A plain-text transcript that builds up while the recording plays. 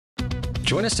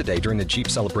Join us today during the Jeep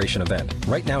Celebration event.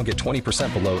 Right now, get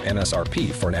 20% below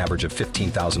MSRP for an average of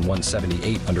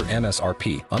 $15,178 under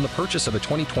MSRP on the purchase of a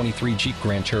 2023 Jeep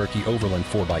Grand Cherokee Overland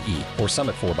 4xE or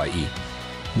Summit 4xE.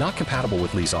 Not compatible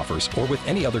with lease offers or with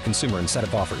any other consumer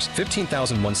incentive offers.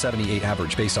 $15,178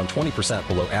 average based on 20%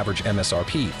 below average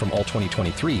MSRP from all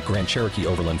 2023 Grand Cherokee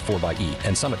Overland 4xE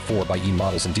and Summit 4xE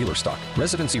models in dealer stock.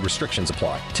 Residency restrictions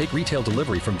apply. Take retail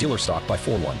delivery from dealer stock by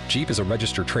 4/1. Jeep is a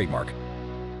registered trademark.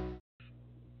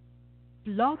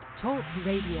 Blog Talk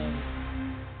Radio.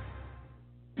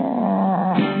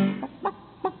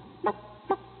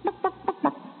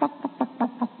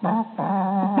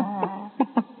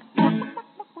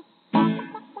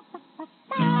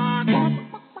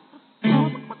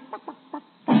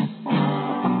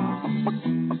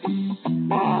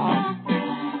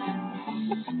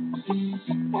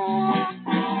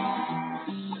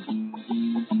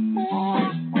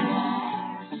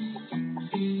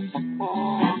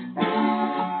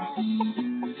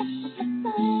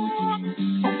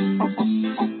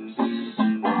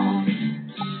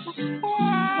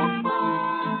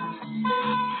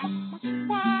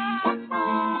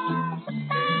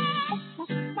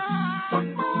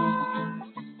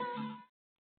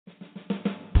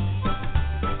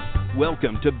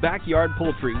 Welcome to Backyard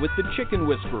Poultry with the Chicken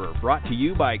Whisperer, brought to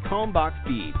you by Kalmbach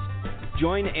Feeds.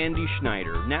 Join Andy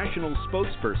Schneider, National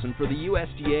Spokesperson for the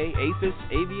USDA-APHIS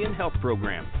Avian Health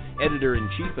Program,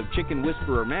 Editor-in-Chief of Chicken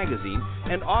Whisperer Magazine,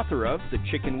 and author of The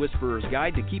Chicken Whisperer's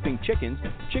Guide to Keeping Chickens,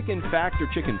 Chicken Fact or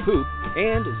Chicken Poop,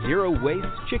 and Zero Waste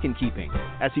Chicken Keeping,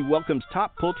 as he welcomes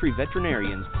top poultry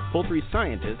veterinarians, poultry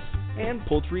scientists, and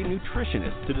poultry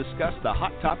nutritionists to discuss the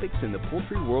hot topics in the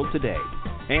poultry world today,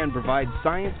 and provide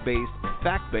science-based,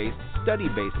 fact-based,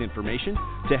 study-based information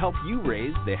to help you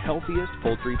raise the healthiest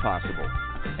poultry possible.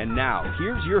 And now,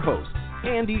 here's your host,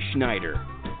 Andy Schneider.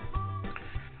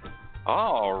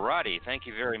 All righty. Thank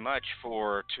you very much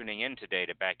for tuning in today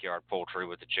to Backyard Poultry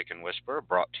with the Chicken Whisperer,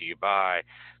 brought to you by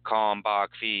Kalmbach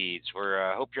Feeds. We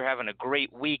hope you're having a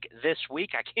great week this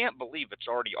week. I can't believe it's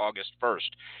already August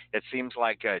 1st. It seems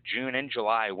like June and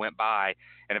July went by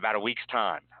in about a week's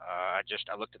time. I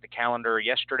looked at the calendar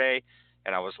yesterday,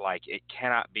 and I was like, it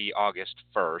cannot be August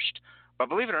 1st. But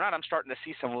believe it or not, I'm starting to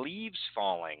see some leaves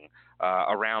falling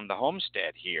around the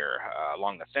homestead here,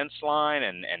 along the fence line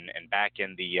and back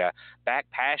in the back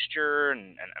pasture.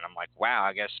 And I'm like, wow,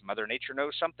 I guess Mother Nature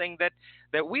knows something that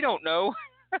we don't know.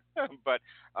 But,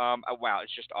 wow,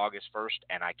 it's just August 1st,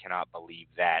 and I cannot believe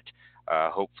that.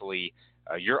 Hopefully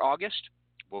your August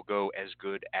will go as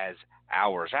good as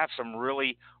ours. I have some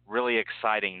really, really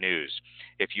exciting news.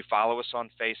 If you follow us on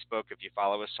Facebook, if you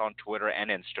follow us on Twitter and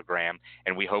Instagram,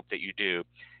 and we hope that you do,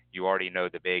 you already know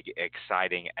the big,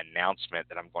 exciting announcement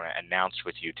that I'm going to announce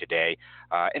with you today.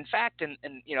 In fact,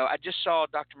 I just saw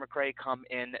Dr. McCrea come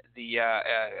in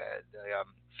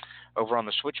over on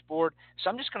the switchboard, so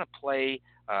I'm just going to play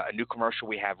a new commercial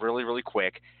we have really, really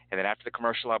quick, and then after the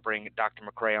commercial, I'll bring Dr.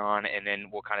 McCrea on, and then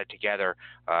we'll kind of together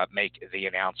make the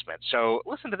announcement. So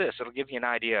listen to this. It'll give you an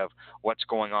idea of what's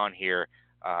going on here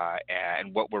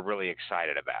and what we're really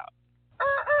excited about.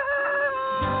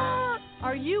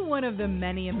 Are you one of the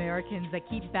many Americans that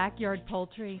keep backyard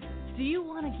poultry? Do you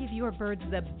want to give your birds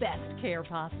the best care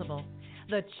possible?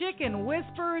 The Chicken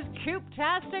Whisperers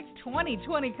Cooptastic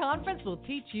 2020 Conference will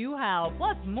teach you how,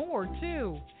 plus more,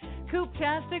 too.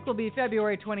 Cooptastic will be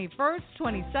February 21st,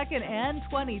 22nd, and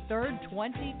 23rd,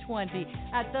 2020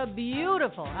 at the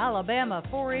beautiful Alabama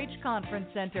 4-H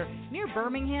Conference Center near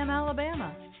Birmingham,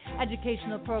 Alabama.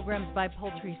 Educational programs by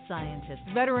poultry scientists,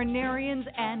 veterinarians,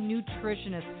 and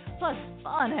nutritionists, plus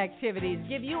fun activities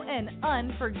give you an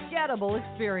unforgettable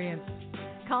experience.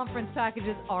 Conference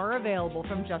packages are available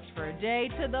from just for a day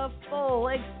to the full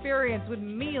experience with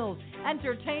meals,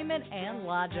 entertainment, and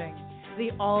lodging.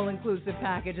 The all-inclusive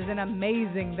package is an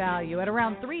amazing value at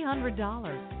around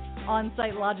 $300.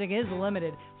 On-site lodging is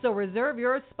limited, so reserve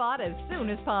your spot as soon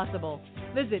as possible.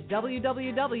 Visit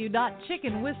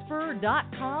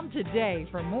www.chickenwhisperer.com today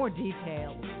for more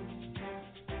details.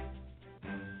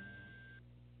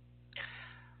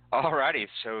 All righty,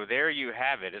 so there you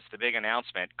have it. It's the big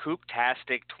announcement,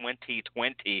 Cooptastic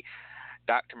 2020.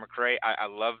 Dr. McCrea, I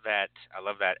love that. I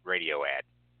love that radio ad.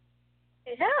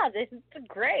 Yeah, this is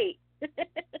great.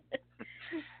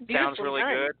 Sounds really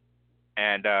good.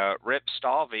 And Rip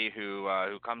Stalvey, who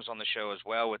comes on the show as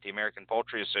well with the American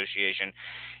Poultry Association,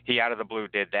 he out of the blue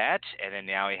did that, and then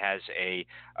now he has a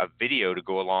video to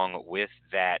go along with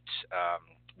that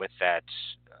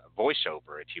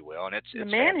voiceover, if you will, and it's the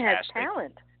man fantastic. Has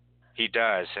talent. He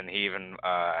does, and he even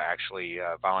actually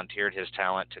volunteered his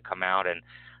talent to come out and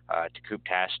to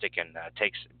Cooptastic and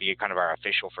be kind of our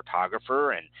official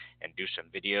photographer and do some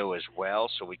video as well,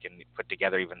 so we can put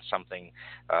together even something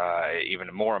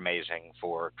even more amazing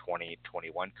for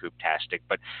 2021 Cooptastic.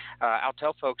 But I'll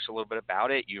tell folks a little bit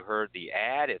about it. You heard the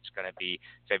ad. It's going to be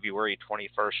February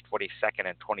 21st, 22nd,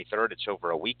 and 23rd. It's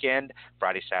over a weekend,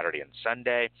 Friday, Saturday, and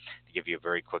Sunday. To give you a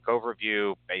very quick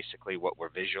overview, basically what we're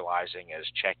visualizing is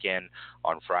check-in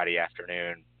on Friday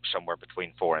afternoon, somewhere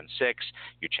between 4 and 6.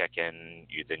 You check in,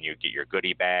 then you get your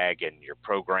goodie bag and your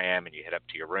program, and you head up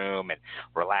to your room and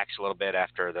relax a little bit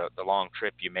after the long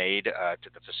trip you made to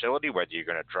the facility, whether you're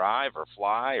going to drive or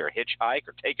fly or hitchhike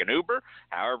or take an Uber.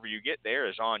 However you get there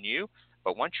is on you.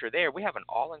 But once you're there, we have an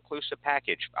all-inclusive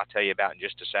package I'll tell you about in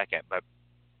just a second. But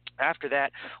after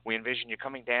that, we envision you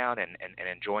coming down and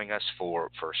enjoying us for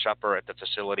supper at the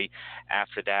facility.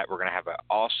 After that, we're going to have an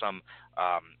awesome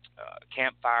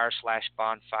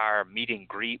campfire/bonfire meet and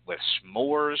greet with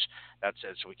s'mores. That's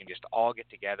it, so we can just all get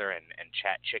together and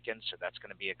chat chicken. So that's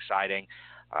going to be exciting.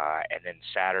 And then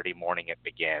Saturday morning it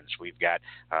begins. We've got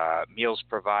meals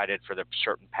provided for the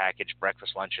certain package,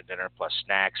 breakfast, lunch, and dinner, plus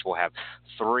snacks. We'll have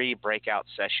 3 breakout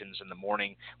sessions in the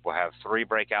morning. We'll have 3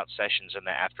 breakout sessions in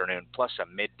the afternoon, plus a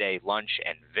midday lunch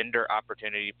and vendor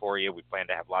opportunity for you. We plan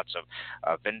to have lots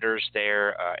of vendors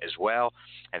there as well.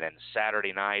 And then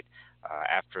Saturday night,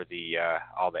 after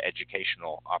all the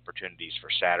educational opportunities for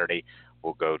Saturday,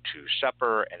 we'll go to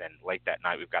supper, and then late that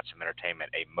night we've got some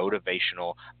entertainment, a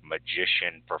motivational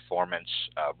magician performance.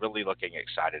 Really looking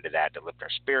excited to that, to lift our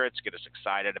spirits, get us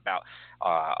excited about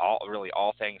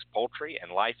all things poultry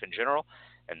and life in general,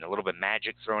 and a little bit of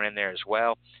magic thrown in there as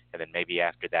well. And then maybe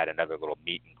after that, another little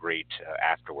meet and greet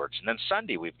afterwards. And then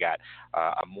Sunday we've got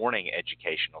a morning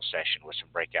educational session with some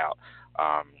breakout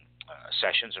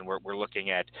sessions, and we're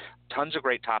looking at tons of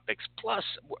great topics, plus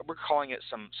we're calling it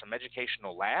some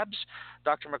educational labs,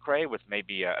 Dr. McCrea, with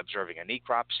maybe observing a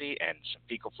necropsy and some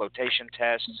fecal flotation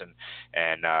tests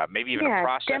and maybe even a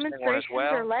processing one as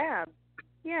well. Demonstrations or labs.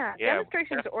 Yeah,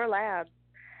 demonstrations or labs,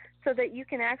 so that you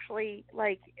can actually,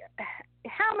 like,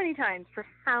 how many times for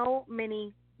how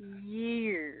many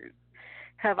years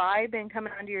have I been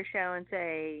coming onto your show and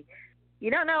say,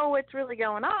 you don't know what's really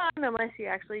going on unless you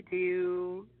actually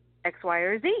do X, Y,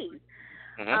 or Z.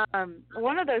 Mm-hmm.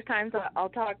 One of those times I'll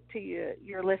talk to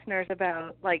your listeners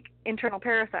about, like, internal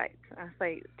parasites. I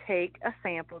say, take a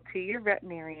sample to your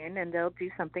veterinarian and they'll do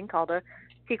something called a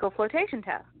fecal flotation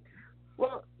test.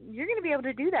 Well, you're going to be able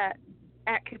to do that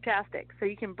at Cooptastic, so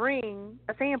you can bring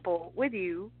a sample with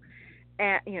you,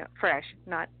 and, fresh,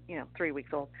 not 3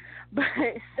 weeks old, but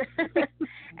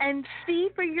and see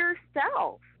for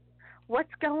yourself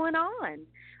what's going on.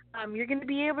 You're going to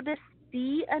be able to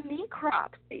see a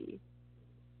necropsy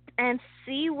and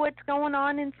see what's going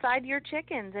on inside your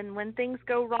chickens, and when things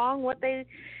go wrong, what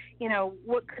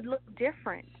could look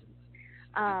different.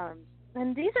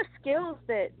 And these are skills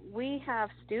that we have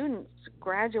students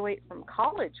graduate from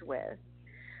college with.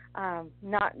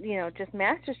 Not, just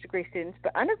master's degree students,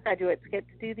 but undergraduates get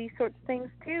to do these sorts of things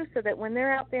too, so that when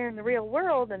they're out there in the real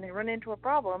world and they run into a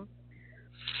problem,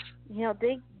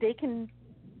 they can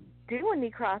do a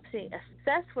necropsy,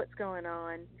 assess what's going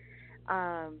on.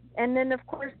 And then, of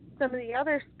course, some of the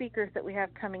other speakers that we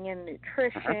have coming in,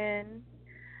 nutrition.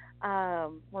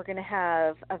 We're going to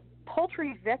have a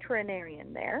poultry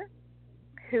veterinarian there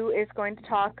who is going to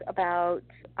talk about,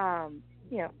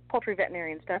 poultry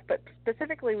veterinarian stuff, but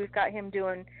specifically we've got him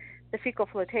doing the fecal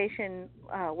flotation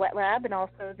wet lab and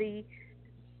also the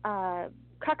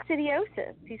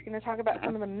coccidiosis. He's going to talk about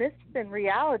some of the myths and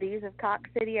realities of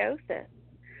coccidiosis,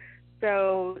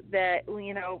 so that,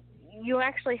 you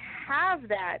actually have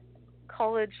that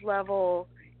college-level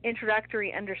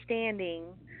introductory understanding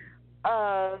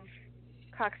of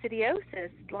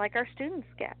coccidiosis like our students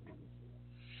get.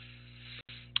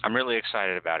 I'm really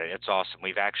excited about it. It's awesome.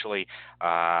 We've actually,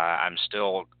 I'm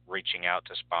still reaching out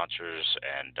to sponsors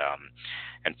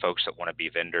and folks that want to be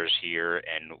vendors here,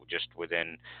 and just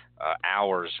within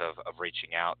hours of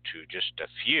reaching out to just a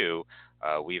few,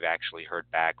 we've actually heard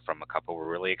back from a couple. We're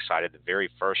really excited. The very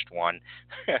first one,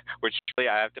 which really,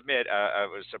 I have to admit,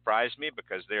 it surprised me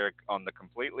because they're on the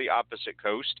completely opposite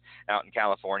coast out in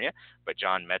California. But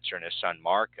John Metzer and his son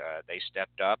Mark, they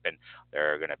stepped up and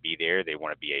they're going to be there. They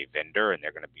want to be a vendor, and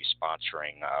they're going to be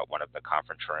sponsoring one of the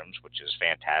conference rooms, which is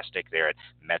fantastic. They're at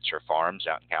Metzer Farms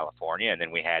out in California. And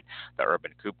then we had the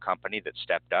Urban Coop Company that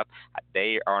stepped up.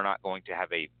 They are not going to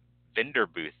have a vendor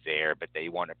booth there, but they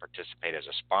want to participate as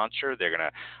a sponsor. They're going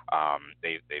to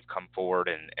they've come forward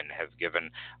and have given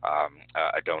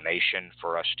a donation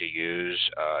for us to use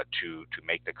to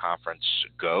make the conference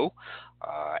go.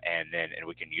 And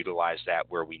we can utilize that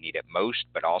where we need it most,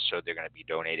 but also they're going to be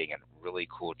donating a really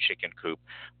cool chicken coop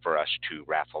for us to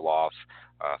raffle off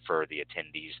for the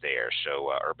attendees there.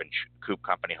 So Urban Coop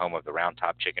Company, home of the Round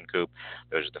Top Chicken Coop,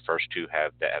 those are the first two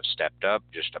that have stepped up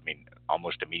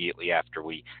almost immediately after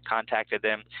we contacted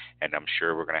them. And I'm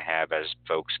sure we're going to have, as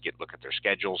folks look at their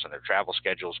schedules and their travel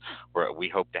schedules, where we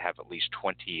hope to have at least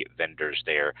 20 vendors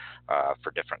there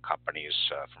for different companies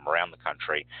from around the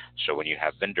country. So when you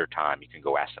have vendor time, you can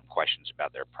go ask them questions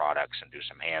about their products and do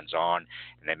some hands-on,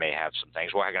 and they may have some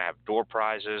things. We're going to have door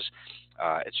prizes.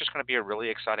 It's just going to be a really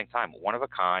exciting time, one of a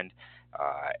kind,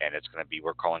 and it's going to be,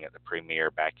 we're calling it the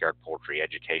premier Backyard Poultry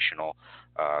Educational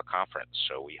Conference.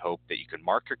 So we hope that you can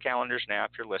mark your calendars now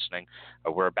if you're listening.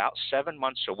 We're about 7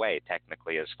 months away,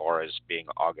 technically, as far as being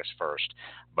August 1st,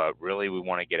 but really we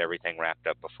want to get everything wrapped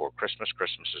up before Christmas.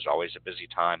 Christmas is always a busy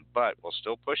time, but we'll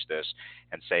still push this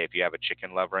and say if you have a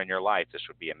chicken lover in your life, this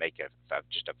would be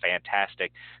just a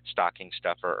fantastic stocking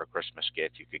stuffer or Christmas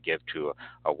gift you could give to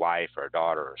a wife or a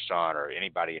daughter or son or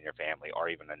anybody in your family, or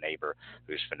even a neighbor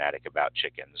who's fanatic about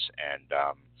chickens. And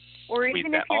or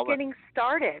even if you're getting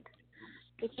started,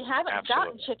 if you haven't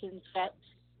gotten chickens yet,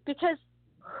 because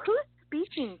who's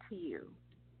speaking to you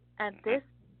at this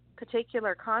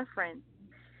particular conference?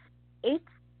 It's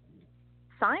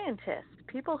scientists,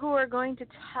 people who are going to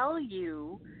tell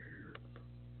you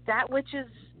that which is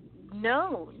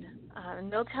known.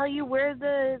 And they'll tell you where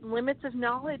the limits of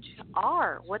knowledge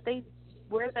are, where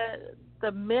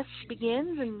the myth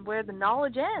begins and where the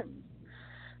knowledge ends.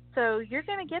 So you're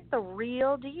going to get the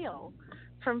real deal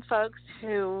from folks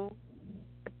who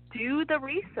do the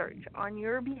research on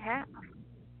your behalf.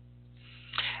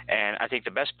 And I think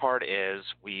the best part is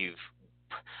we've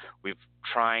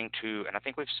trying to, and I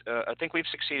think we've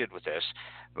succeeded with this,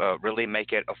 really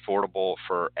make it affordable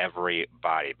for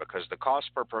everybody, because the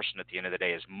cost per person at the end of the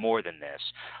day is more than this.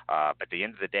 But at the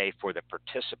end of the day, for the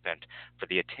participant, for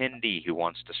the attendee who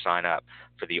wants to sign up,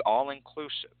 for the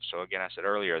all-inclusive. So again, I said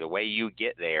earlier, the way you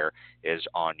get there is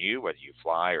on you, whether you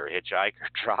fly or hitchhike or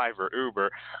drive or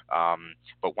Uber.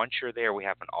 But once you're there, we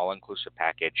have an all-inclusive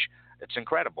package. It's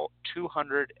incredible,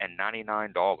 $299.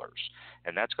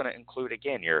 And that's going to include,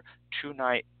 again, your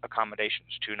 2-night accommodations,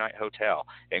 2-night hotel.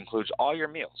 It includes all your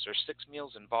meals. There's 6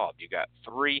 meals involved. You got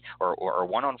 3 or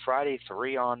 1 on Friday,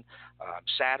 3 on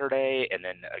Saturday, and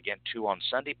then, again, 2 on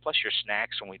Sunday, plus your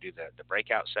snacks when we do the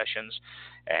breakout sessions.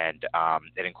 And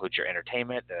it includes your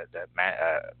entertainment, the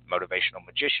motivational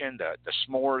magician, the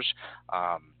s'mores,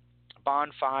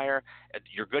 bonfire,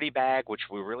 your goodie bag, which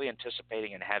we're really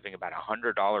anticipating in having about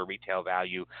 $100 retail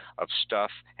value of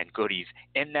stuff and goodies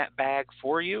in that bag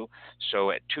for you. So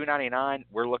at $299,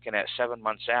 we're looking at 7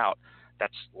 months out.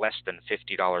 That's less than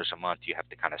 $50 a month you have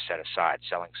to kind of set aside,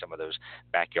 selling some of those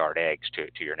backyard eggs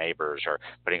to your neighbors, or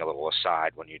putting a little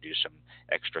aside when you do some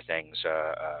extra things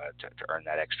to earn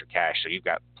that extra cash. So you've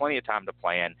got plenty of time to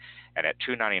plan, and at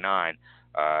 $299,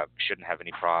 shouldn't have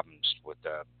any problems with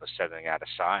setting that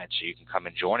aside, so you can come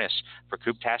and join us for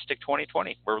Cooptastic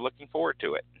 2020. We're looking forward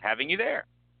to it and having you there.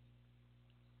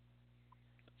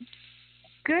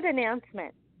 Good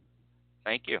announcement.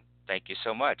 Thank you. Thank you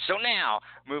so much. So now,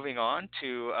 moving on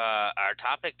to our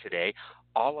topic today,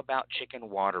 all about chicken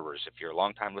waterers. If you're a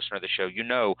longtime listener of the show, you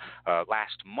know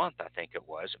last month, I think it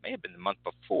may have been the month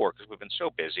before, because we've been so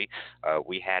busy,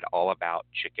 we had all about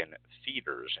chicken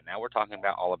feeders. And now we're talking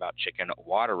about all about chicken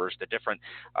waterers, the different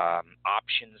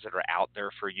options that are out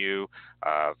there for you,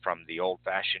 from the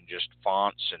old-fashioned just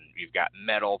fonts, and you've got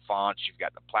metal fonts, you've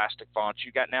got the plastic fonts,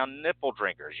 you've got now nipple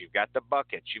drinkers, you've got the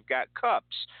buckets, you've got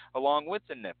cups along with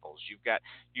the nipples, you've got,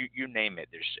 you name it.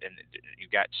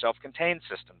 You've got self-contained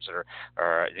systems that are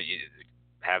you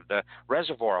have the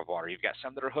reservoir of water. You've got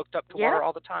some that are hooked up to water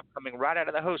all the time, coming right out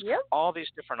of the hose. Yep. All these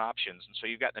different options. And so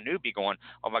you've got the newbie going,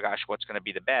 oh my gosh, what's going to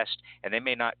be the best? And they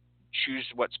may not choose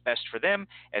what's best for them,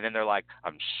 and then they're like,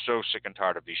 I'm so sick and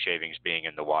tired of these shavings being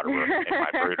in the water in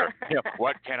my brooder.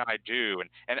 What can I do?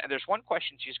 And there's one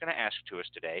question she's going to ask to us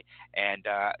today, and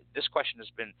this question has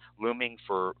been looming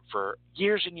for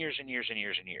years and years and years and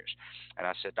years and years. And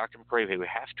I said, Dr. McCrea, we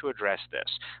have to address this,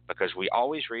 because we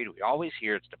always read, we always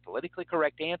hear it's the politically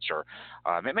correct answer.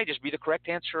 It may just be the correct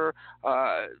answer.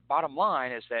 Bottom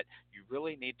line is that you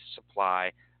really need to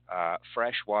supply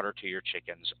fresh water to your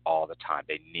chickens all the time.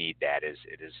 They need that. It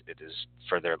is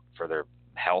for their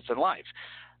health and life.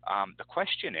 The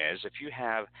question is, if you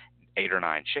have 8 or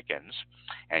 9 chickens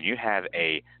and you have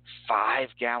a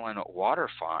 5-gallon water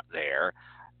font there,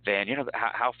 then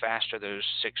how fast are those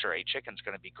 6 or 8 chickens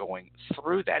going to be going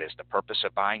through that? Is the purpose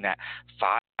of buying that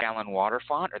 5-gallon water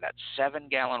font or that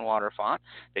 7-gallon water font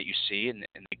that you see in the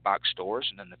big box stores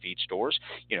and in the feed stores?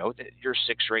 Your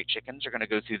 6 or 8 chickens are going to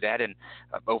go through that in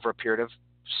over a period of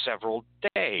several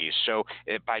days. So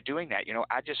by doing that,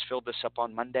 I just filled this up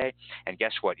on Monday, and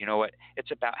guess what?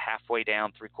 It's about halfway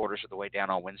down, 3/4 of the way down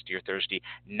on Wednesday or Thursday.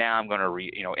 Now I'm going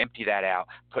to empty that out,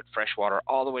 put fresh water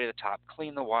all the way to the top,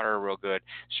 clean the water real good.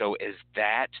 So is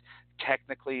that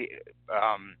technically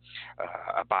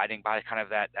abiding by kind of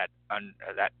that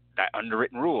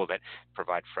underwritten rule that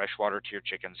provide fresh water to your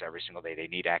chickens every single day? They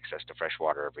need access to fresh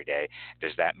water every day.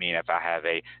 Does that mean if I have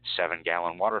a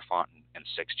 7-gallon water font and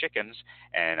 6 chickens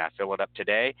and I fill it up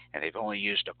today and they've only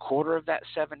used a quarter of that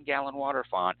 7-gallon water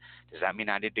font, does that mean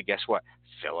I need to, guess what,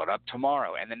 fill it up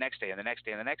tomorrow and the next day and the next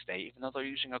day and the next day, even though they're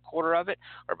using a quarter of it,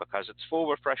 or because it's full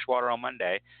with fresh water on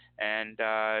Monday and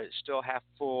still half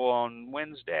full on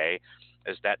Wednesday?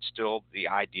 Is that still the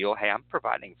ideal? Hey, I'm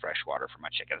providing fresh water for my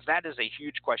chickens. That is a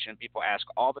huge question people ask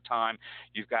all the time.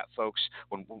 You've got folks,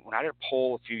 when I did a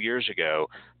poll a few years ago,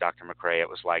 Dr. McCrea, it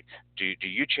was like, do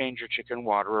you change your chicken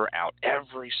water out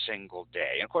every single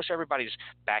day? And of course, everybody's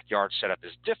backyard setup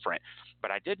is different.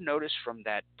 But I did notice from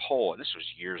that poll, and this was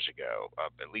years ago,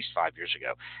 at least 5 years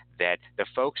ago, that the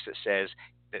folks that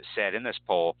said in this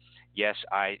poll, yes,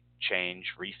 I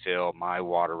refill my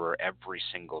waterer every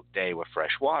single day with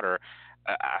fresh water,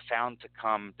 I found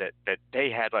that they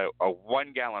had a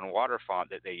 1-gallon water font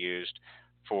that they used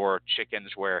for chickens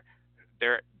where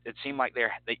it seemed like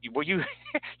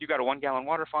you got a 1-gallon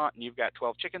water font and you've got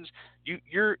 12 chickens,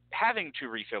 you're having to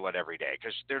refill it every day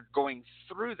because they're going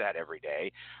through that every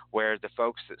day. Where the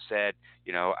folks that said,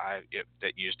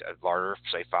 that used a larger,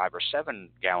 say 5 or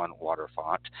 7-gallon water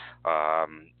font,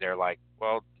 they're like,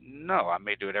 well, no, I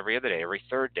may do it every other day, every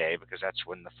third day, because that's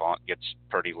when the font gets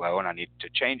pretty low and I need to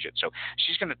change it. So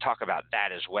she's going to talk about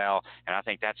that as well, and I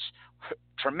think that's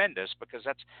tremendous because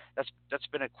that's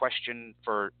been a question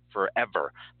for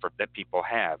forever that people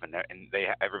have, and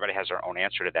everybody has their own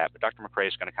answer to that. But Dr. McCrea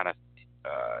is going to kind of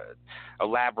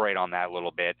elaborate on that a little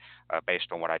bit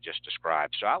based on what I just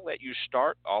described. So I'll let you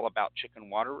start all about chicken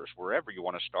waterers wherever you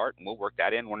want to start, and we'll work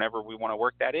that in whenever we want to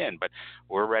work that in. But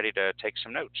we're ready to take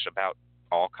some notes about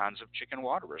all kinds of chicken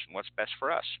waterers and what's best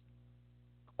for us.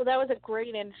 Well, that was a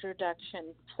great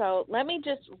introduction. So let me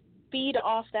just feed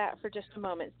off that for just a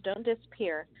moment. Don't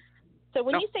disappear. So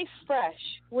when you say fresh,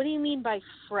 what do you mean by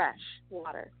fresh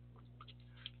water?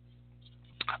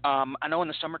 I know in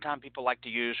the summertime people like to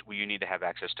use, you need to have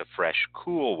access to fresh,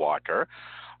 cool water.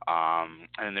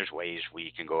 And there's ways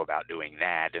we can go about doing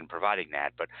that and providing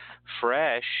that. But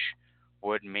fresh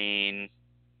would mean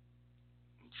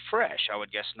fresh. I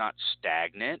would guess not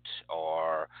stagnant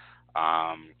or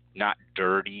not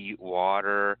dirty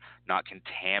water, not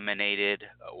contaminated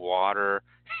water.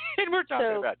 And we're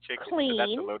talking about chicken. Clean. So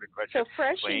that's a loaded question. So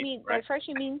fresh, clean, by fresh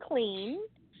you mean clean,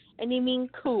 and you mean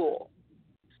cool.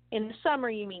 In the summer,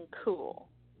 you mean cool.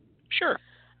 Sure.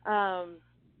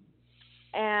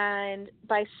 And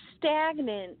by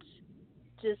stagnant,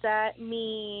 does that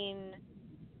mean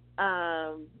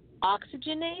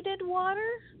oxygenated water?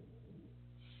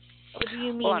 Or do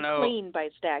you mean clean by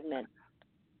stagnant?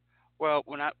 Well,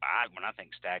 when I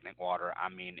think stagnant water, I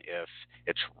mean if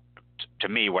it's, to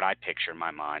me, what I picture in my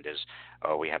mind is,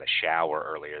 we had a shower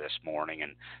earlier this morning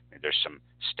and there's some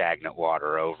stagnant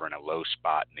water over in a low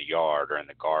spot in the yard or in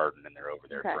the garden, and they're over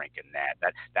there drinking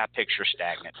that. That picture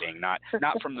stagnant being not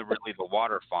from the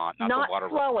water font, not the water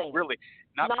flowing, really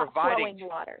not providing flowing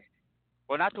water.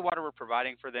 Well, not the water we're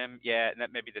providing for them, and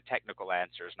that may be the technical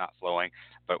answer is not flowing.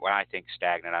 But when I think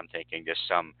stagnant, I'm thinking just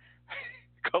some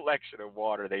collection of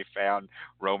water they found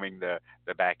roaming the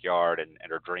backyard and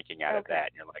are drinking out of that.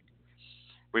 And you're like,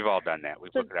 we've all done that.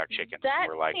 We've looked at our chickens and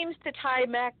we're like, seems to tie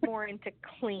back more into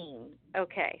clean.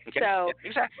 Okay. So yeah,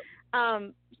 exactly.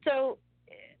 So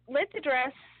let's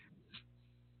address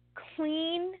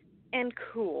clean and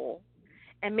cool,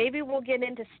 and maybe we'll get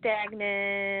into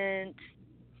stagnant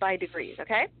by degrees.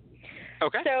 Okay.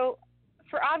 Okay. So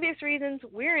for obvious reasons,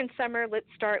 we're in summer. Let's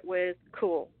start with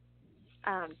cool.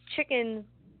 Chickens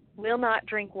will not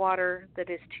drink water that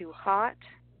is too hot.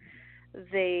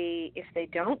 If they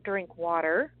don't drink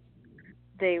water,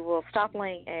 they will stop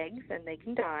laying eggs and they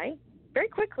can die very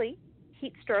quickly.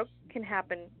 Heat stroke can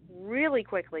happen really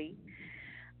quickly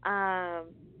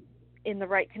in the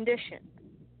right conditions.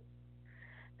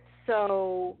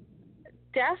 So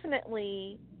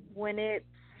definitely when it's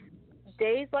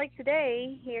days like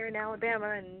today here in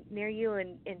Alabama and near you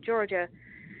in Georgia,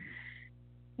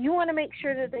 you want to make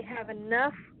sure that they have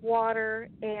enough water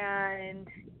and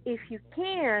if you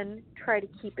can, try to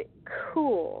keep it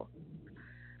cool,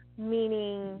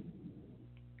 meaning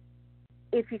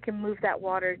if you can move that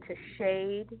water to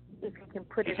shade, if you can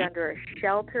put it under a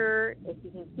shelter, if you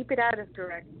can keep it out of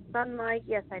direct sunlight.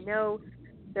 Yes, I know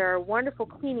there are wonderful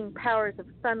cleaning powers of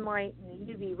sunlight and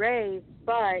UV rays,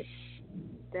 but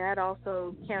that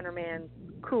also countermands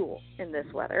cool in this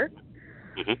weather.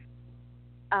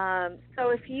 So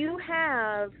if you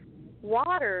have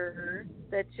water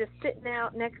that's just sitting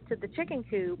out next to the chicken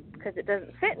coop because it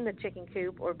doesn't fit in the chicken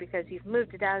coop or because you've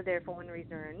moved it out of there for one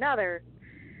reason or another,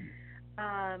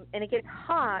 and it gets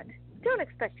hot, don't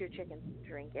expect your chickens to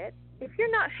drink it. If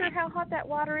you're not sure how hot that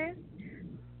water is,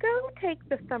 go take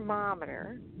the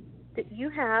thermometer that you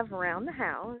have around the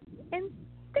house and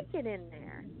stick it in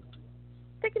there.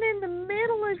 Stick it in the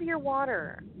middle of your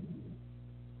water.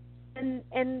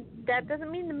 And that doesn't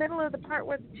mean the middle of the part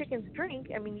where the chickens drink.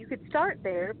 I mean, you could start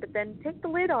there, but then take the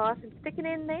lid off and stick it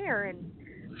in there. And,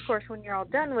 of course, when you're all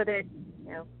done with it,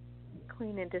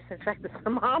 clean and disinfect the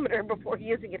thermometer before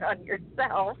using it on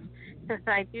yourself. And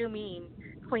I do mean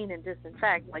clean and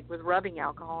disinfect, like with rubbing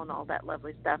alcohol and all that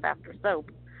lovely stuff after soap.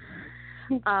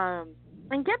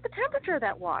 And get the temperature of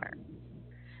that water.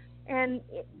 And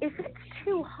if it's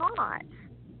too hot,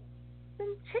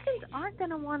 then chickens aren't going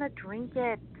to want to drink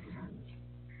it.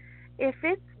 If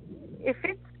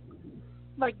it's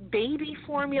like baby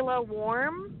formula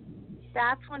warm,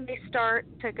 that's when they start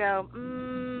to go,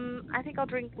 I think I'll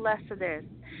drink less of this.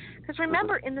 Because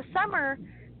remember, in the summer,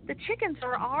 the chickens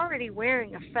are already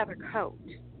wearing a feather coat.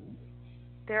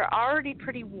 They're already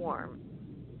pretty warm.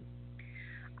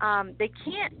 They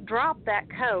can't drop that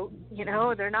coat.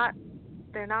 They're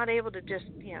not able to just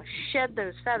shed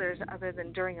those feathers other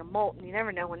than during a molt, and you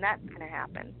never know when that's going to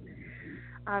happen.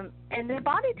 And their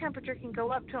body temperature can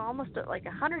go up to almost like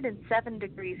 107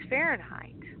 degrees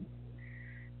Fahrenheit.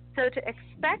 So to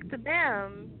expect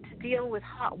them to deal with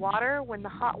hot water when the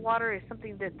hot water is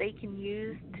something that they can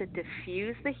use to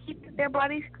diffuse the heat that their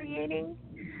body's creating,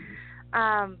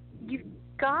 you've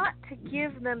got to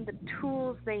give them the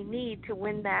tools they need to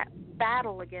win that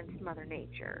battle against Mother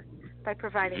Nature by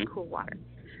providing cool water.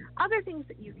 Other things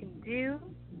that you can do,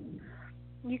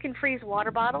 you can freeze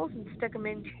water bottles and stick them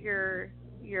into your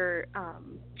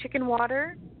chicken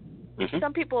water.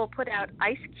 Some people put out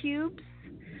ice cubes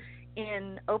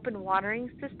in open watering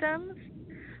systems.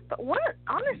 But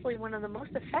honestly, one of the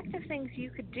most effective things you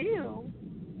could do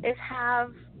is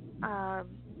have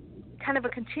kind of a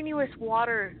continuous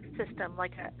water system.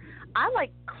 I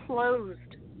like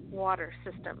closed water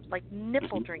systems, like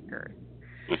nipple drinkers,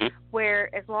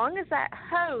 where as long as that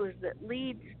hose that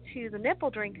leads to the nipple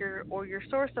drinker or your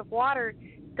source of water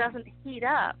doesn't heat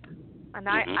up, and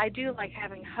I do like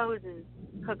having hoses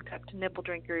hooked up to nipple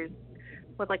drinkers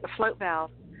with like a float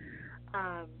valve.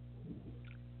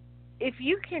 If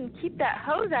you can keep that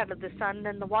hose out of the sun,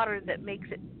 then the water that makes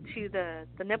it to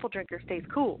the nipple drinker stays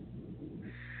cool.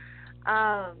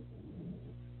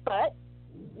 But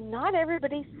not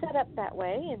everybody's set up that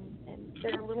way, and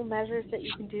there are little measures that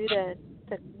you can do to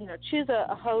choose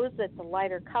a hose that's a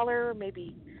lighter color,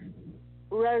 maybe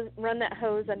run that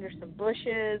hose under some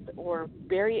bushes or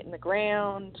bury it in the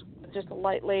ground with just a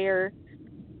light layer,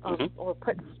 or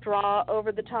put straw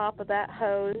over the top of that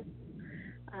hose,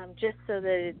 just so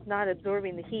that it's not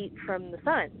absorbing the heat from the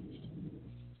sun.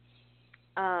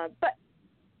 But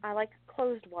I like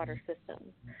closed water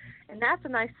systems. And that's a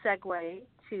nice segue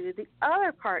to the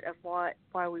other part of why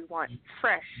we want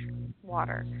fresh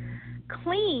water.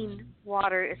 Clean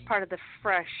water is part of the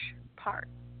fresh part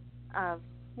of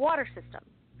water systems.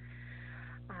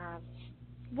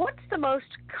 What's the most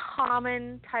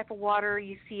common type of water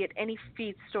you see at any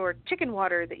feed store, chicken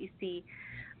water that you see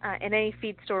in any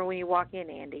feed store when you walk in,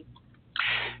 Andy?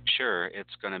 Sure.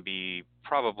 It's going to be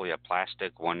probably a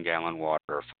plastic 1-gallon water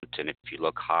font, and if you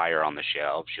look higher on the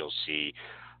shelves, you'll see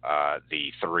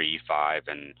the 3, 5,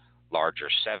 and larger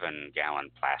 7-gallon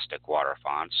plastic water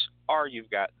fonts, or you've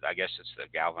got, I guess it's the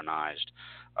galvanized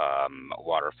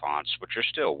water fonts, which are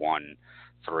still 1,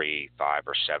 3, 5,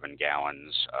 or 7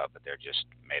 gallons, but they're just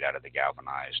made out of the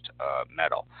galvanized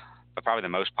metal. But probably the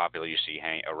most popular you see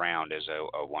around is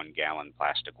a 1-gallon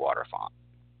plastic water font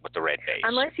with the red base.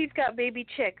 Unless you've got baby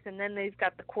chicks, and then they've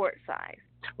got the quart size.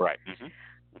 Right.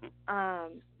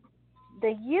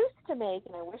 They used to make,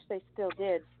 and I wish they still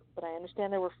did, but I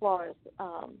understand there were flaws.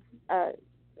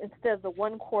 Instead of the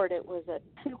 1 quart, it was a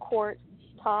 2 quart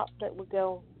top that would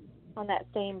go on that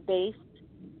same base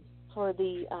for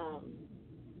the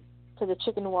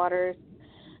chicken waters.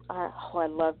 I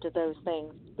loved those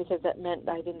things because that meant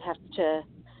I didn't have to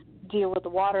deal with the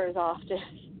water as often.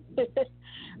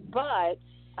 But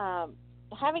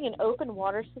having an open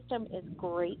water system is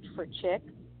great for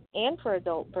chicks and for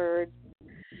adult birds.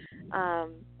 A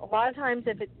lot of times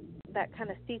if it's that kind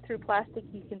of see-through plastic,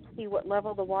 you can see what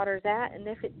level the water's at and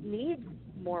if it needs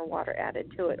more water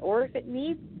added to it or if it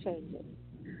needs changing.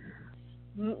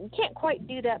 You can't quite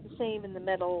do that the same in the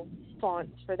metal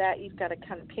fonts. For that, you've got to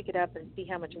kind of pick it up and see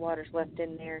how much water's left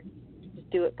in there. Just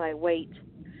do it by weight.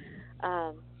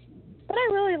 But I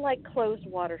really like closed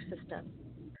water systems.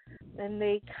 And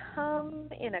they come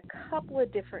in a couple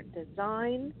of different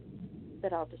designs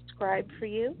that I'll describe for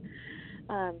you.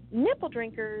 Nipple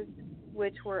drinkers,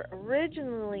 which were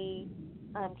originally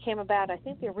came about, I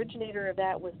think the originator of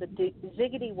that was the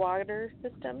Ziggity water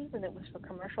systems, and it was for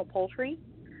commercial poultry.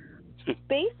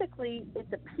 Basically,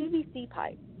 it's a PVC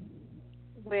pipe,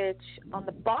 which on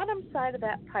the bottom side of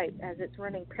that pipe, as it's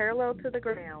running parallel to the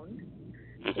ground,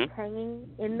 it's hanging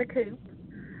in the coop.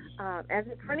 As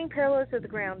it's running parallel to the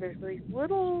ground, there's these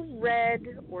little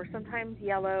red or sometimes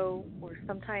yellow or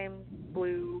sometimes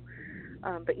blue,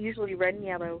 but usually red and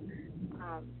yellow,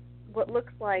 what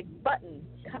looks like buttons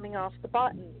coming off the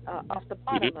bottom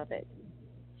of it.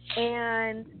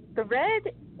 And the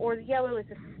red or the yellow is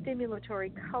a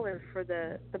stimulatory color for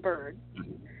the bird.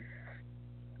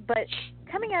 But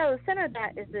coming out of the center of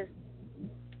that is this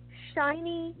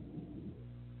shiny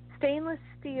stainless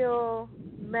steel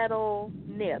metal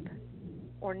nib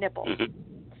or nipple.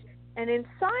 And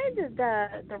inside of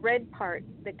the red part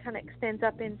that kind of extends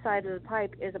up inside of the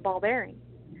pipe is a ball bearing.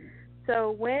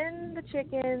 So when the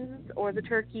chickens or the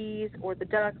turkeys or the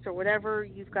ducks or whatever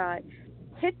you've got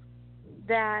hit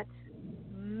that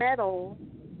metal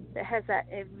that has that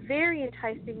a very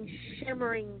enticing,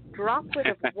 shimmering droplet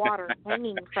of water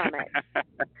hanging from it,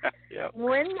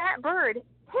 when that bird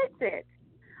hits it,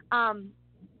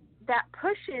 that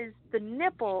pushes the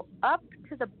nipple up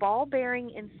to the ball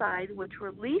bearing inside, which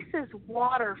releases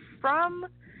water from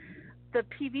the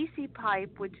PVC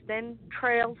pipe, which then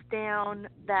trails down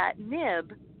that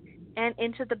nib and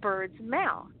into the bird's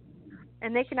mouth.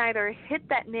 And they can either hit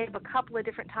that nib a couple of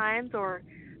different times, or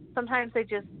sometimes they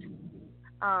just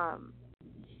kind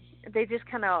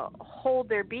of hold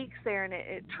their beaks there, and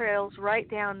it trails right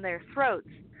down their throats.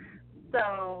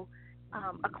 So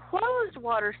a closed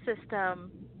water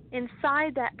system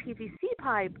inside that PVC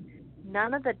pipe,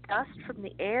 none of the dust from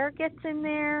the air gets in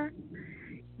there.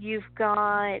 You've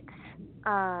got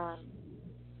no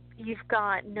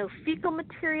fecal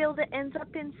material that ends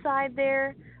up inside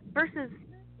there, versus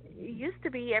it used to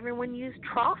be everyone used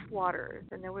trough waters,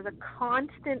 and there was a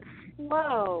constant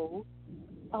flow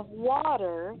of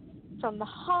water from the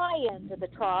high end of the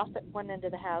trough at one end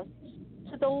of the house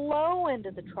to the low end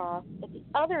of the trough at the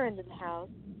other end of the house,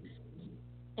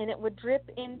 and it would drip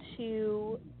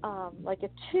into like a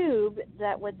tube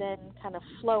that would then kind of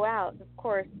flow out. Of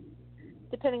course,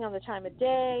 depending on the time of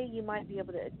day, you might be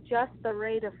able to adjust the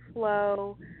rate of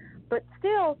flow, but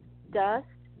still, dust,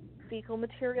 fecal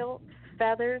material,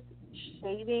 feathers,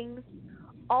 shavings,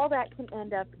 all that can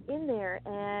end up in there.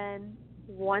 And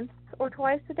once or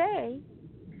twice a day,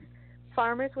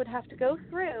 farmers would have to go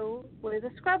through with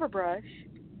a scrubber brush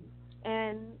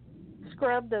and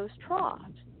scrub those troughs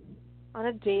on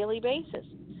a daily basis.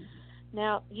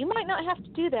 Now, you might not have to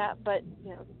do that, but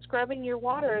scrubbing your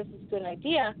water is a good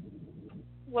idea,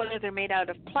 whether they're made out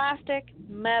of plastic,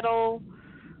 metal,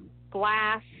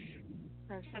 glass.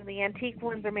 Some of the antique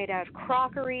ones are made out of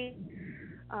crockery,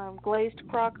 glazed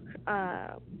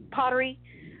pottery.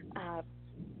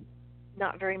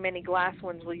 Not very many glass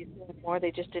ones will use anymore.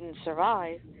 They just didn't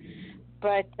survive.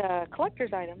 But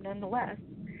collector's item nonetheless.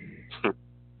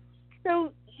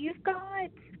 So you've got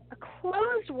a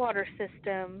closed water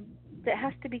system that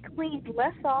has to be cleaned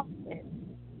less often.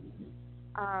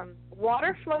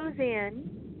 Water flows in,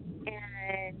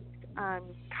 and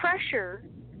pressure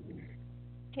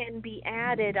can be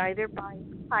added either by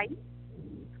pipe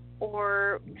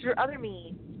or through other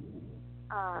means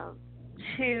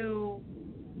to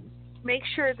make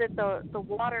sure that the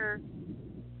water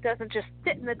doesn't just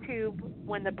sit in the tube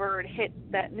when the bird hits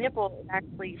that nipple. It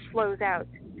actually flows out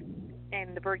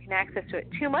and the bird can access to it.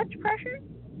 Too much pressure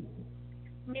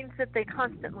means that they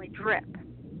constantly drip.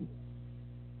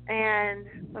 And,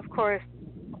 of course,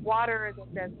 water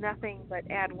that does nothing but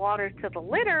add water to the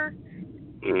litter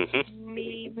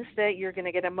means that you're going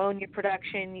to get ammonia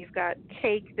production. You've got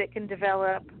cake that can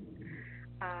develop.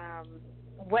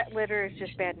 Wet litter is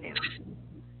just bad news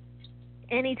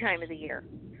any time of the year.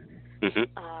 And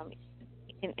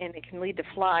it can lead to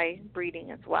fly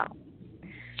breeding as well.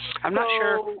 I'm not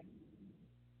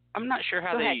sure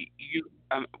how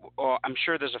Well, I'm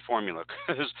sure there's a formula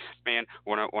because, man,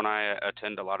 when I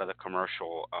attend a lot of the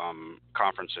commercial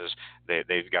conferences,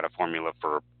 they've got a formula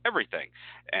for everything,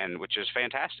 and which is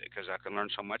fantastic because I can learn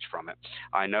so much from it.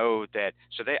 I know that,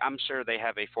 I'm sure they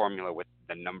have a formula with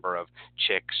the number of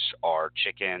chicks or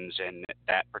chickens in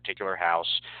that particular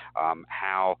house,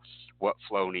 what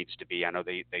flow needs to be. I know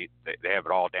they have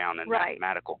it all down in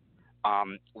mathematical.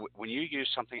 When you use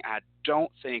something, I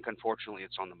don't think, unfortunately,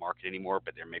 it's on the market anymore,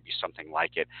 but there may be something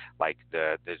like it, like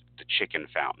the chicken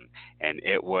fountain. And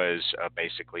it was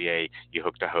basically you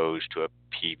hooked a hose to a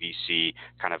PVC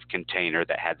kind of container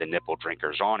that had the nipple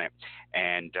drinkers on it.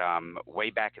 And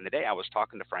way back in the day, I was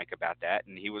talking to Frank about that,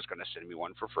 and he was going to send me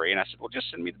one for free. And I said, well,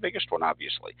 just send me the biggest one,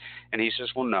 obviously. And he says,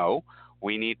 well, no,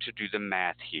 we need to do the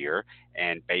math here.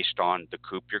 And based on the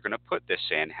coop you're going to put this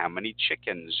in, how many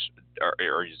chickens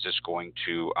is this going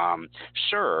to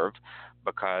serve?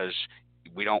 Because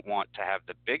we don't want to have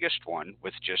the biggest one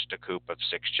with just a coop of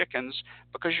 6 chickens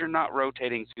because you're not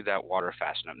rotating through that water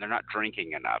fast enough. They're not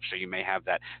drinking enough, so you may have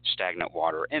that stagnant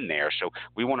water in there. So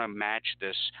we want to match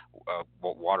this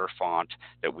water font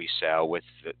that we sell with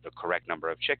the correct number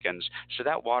of chickens, so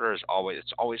that water is always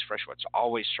fresh water. It's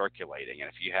always circulating. And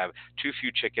if you have too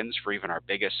few chickens for even our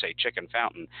biggest, say, chicken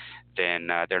fountain, then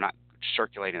they're not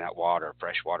circulating that water.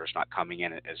 Fresh water is not coming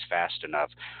in as fast enough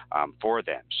for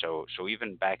them. So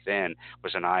even back then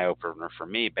was an eye-opener for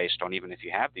me, based on, even if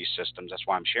you have these systems, that's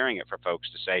why I'm sharing it for folks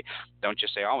to say, don't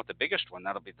just say, oh, with the biggest one,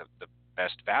 that'll be the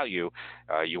best value.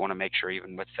 You want to make sure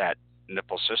even with that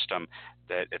nipple system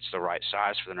that it's the right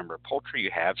size for the number of poultry you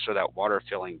have, so that water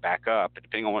filling back up,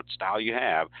 depending on what style you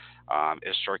have,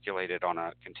 is circulated on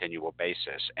a continual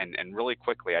basis. And really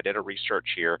quickly, I did a research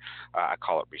here. I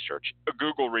call it research, a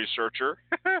Google researcher,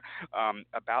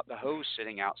 about the hose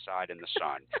sitting outside in the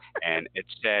sun. And it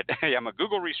said, hey, I'm a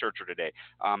Google researcher today.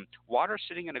 Water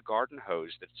sitting in a garden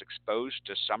hose that's exposed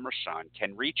to summer sun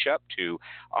can reach up to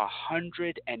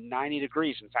 190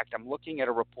 degrees. In fact, I'm looking at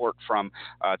a report from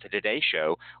the Today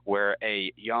Show where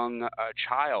a young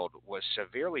child was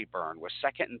severely burned with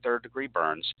 2nd and 3rd degree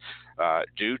burns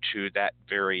due to that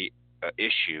very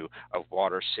issue of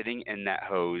water sitting in that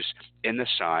hose in the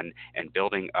sun and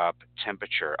building up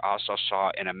temperature. I also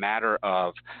saw in a matter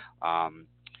of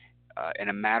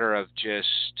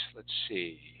just, let's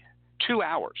see, 2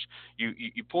 hours.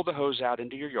 You pull the hose out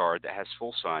into your yard that has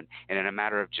full sun, and in a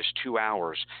matter of just 2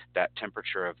 hours, that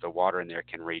temperature of the water in there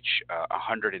can reach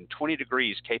 120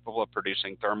 degrees, capable of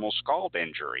producing thermal scald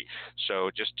injury.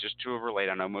 So just to relate,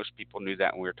 I know most people knew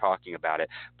that when we were talking about it,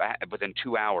 but within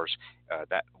 2 hours,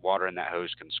 that water in that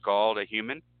hose can scald a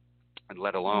human, and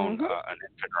let alone an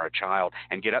infant or a child,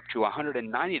 and get up to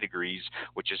 190 degrees,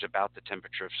 which is about the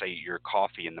temperature of, say, your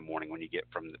coffee in the morning when you get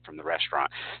from the restaurant.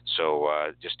 So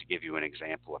just to give you an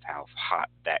example of how hot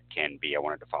that can be, I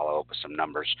wanted to follow up with some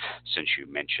numbers since you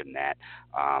mentioned that.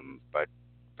 But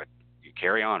you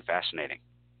carry on, fascinating.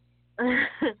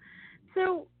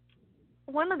 So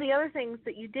one of the other things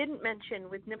that you didn't mention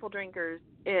with nipple drinkers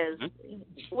is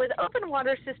with open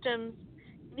water systems,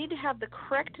 you need to have the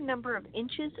correct number of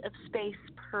inches of space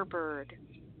per bird.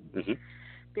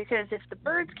 Because if the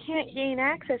birds can't gain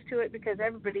access to it because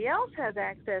everybody else has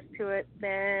access to it,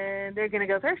 then they're going to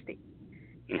go thirsty.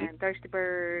 And thirsty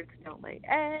birds don't lay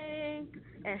eggs.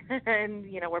 And,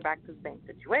 we're back to the same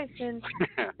situation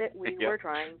that we were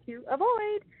trying to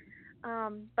avoid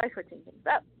by switching things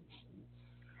up.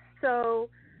 So,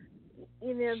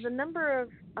 the number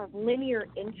of linear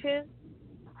inches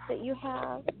that you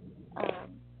have,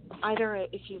 either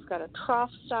if you've got a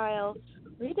trough style,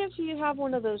 or even if you have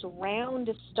one of those round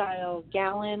style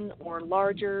gallon or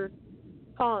larger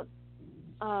fonts,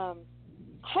 I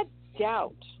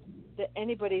doubt that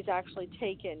anybody's actually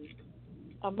taken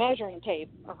a measuring tape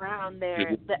around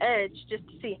the edge just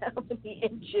to see how many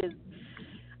inches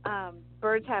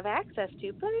birds have access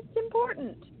to. But it's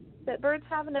important that birds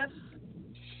have enough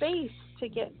space to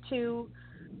get to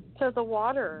the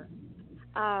water.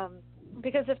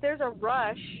 Because if there's a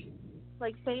rush,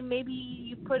 like say maybe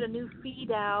you put a new feed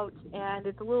out and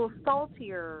it's a little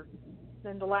saltier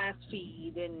than the last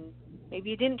feed, and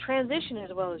maybe you didn't transition as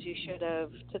well as you should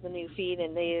have to the new feed,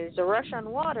 and there's a rush on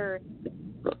water,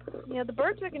 the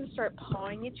birds are going to start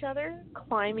pawing each other,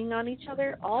 climbing on each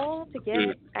other, all to get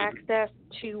access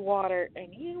to water,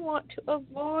 and you want to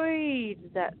avoid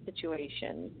that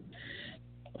situation.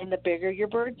 And the bigger your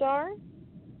birds are,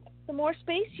 the more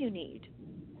space you need.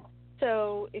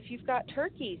 So if you've got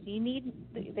turkeys,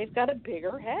 they've got a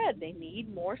bigger head. They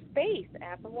need more space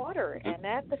at the water and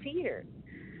at the feeder.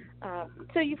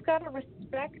 So you've got to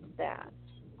respect that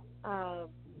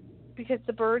because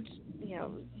the birds,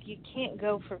 you can't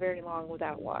go for very long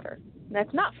without water.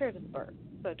 That's not fair to the bird.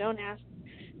 So don't ask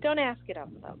it of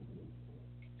them.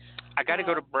 I got to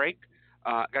go to break.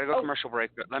 Got to go commercial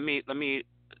break. But let me,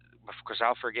 because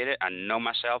I'll forget it. I know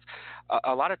myself.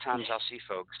 A lot of times I'll see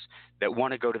folks that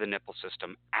want to go to the nipple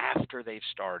system after they've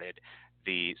started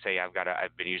say I've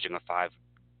been using a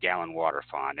 5-gallon water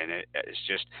font, and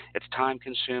it's time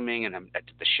consuming, and I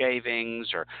did the shavings,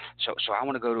 so I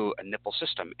want to go to a nipple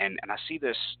system, and I see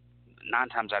this 9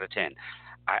 times out of 10.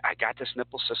 I got this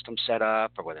nipple system set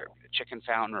up, or whether it's a chicken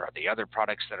fountain or the other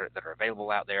products that are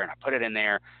available out there, and I put it in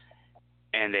there,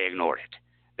 and they ignored it.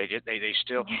 They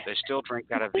still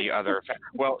drink out of the other.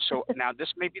 Well, so now this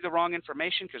may be the wrong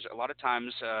information, because a lot of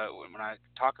times when I'm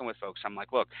talking with folks, I'm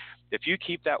like, look, if you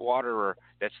keep that water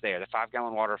that's there, the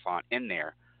 5-gallon water font in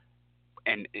there,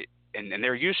 and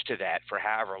they're used to that for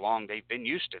however long they've been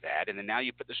used to that, and then now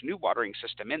you put this new watering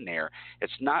system in there,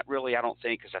 it's not really, I don't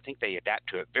think, because I think they adapt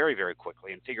to it very, very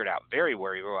quickly and figure it out very,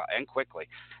 very well and quickly,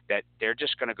 that they're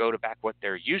just going to go to back what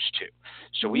they're used to.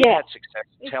 So we've had success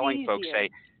telling folks, say,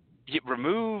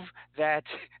 remove that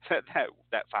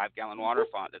 5-gallon water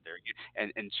font that they're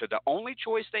using. And so the only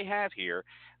choice they have here,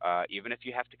 even if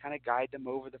you have to kind of guide them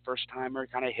over the first timer,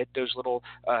 kind of hit those little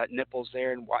nipples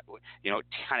there and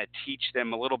kind of teach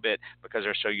them a little bit because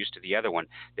they're so used to the other one,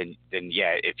 then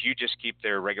yeah, if you just keep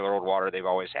their regular old water they've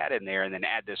always had in there and then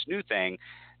add this new thing,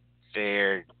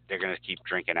 they're going to keep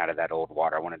drinking out of that old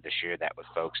water. I wanted to share that with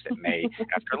folks that may,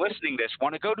 after listening to this,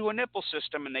 want to go to a nipple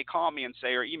system, and they call me and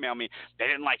say, or email me, they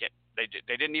didn't like it.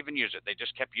 They didn't even use it. They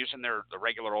just kept using the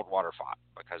regular old water font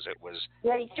because it was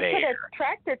you can put a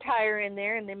tractor tire in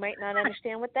there, and they might not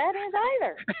understand what that is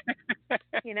either.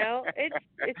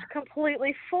 It's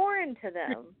completely foreign to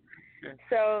them.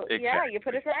 So, you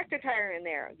put a tractor tire in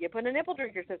there. You put a nipple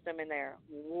drinker system in there.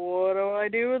 What do I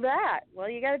do with that? Well,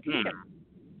 you got to teach them.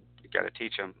 Got to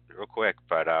teach them real quick,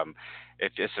 but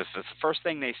if it's the first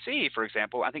thing they see, for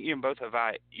example, I think you and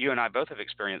I both have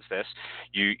experienced this.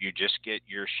 You just get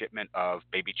your shipment of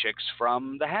baby chicks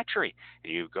from the hatchery,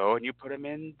 and you go and you put them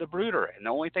in the brooder, and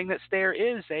the only thing that's there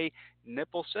is a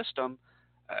nipple system.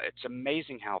 It's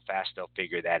amazing how fast they'll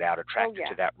figure that out, attracted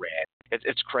to that red.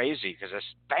 It's crazy because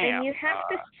it's bam. And you have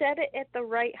to set it at the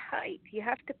right height. You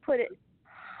have to put it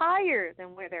higher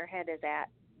than where their head is at.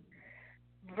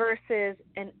 Versus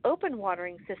an open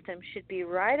watering system should be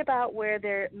right about where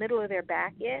their middle of their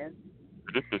back is.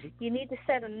 You need to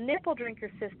set a nipple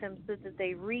drinker system so that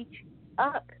they reach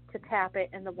up to tap it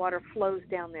and the water flows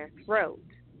down their throat.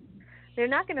 They're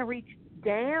not going to reach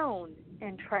down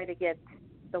and try to get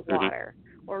the water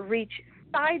or reach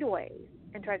sideways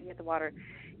and try to get the water.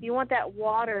 You want that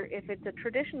water, if it's a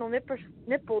traditional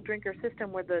nipple drinker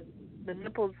system where the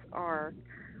nipples are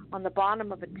on the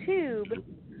bottom of a tube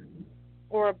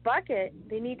or a bucket,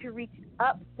 they need to reach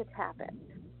up to tap it.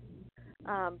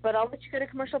 But I'll let you go to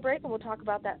commercial break, and we'll talk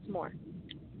about that some more.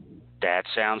 That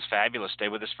sounds fabulous. Stay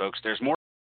with us, folks. There's more.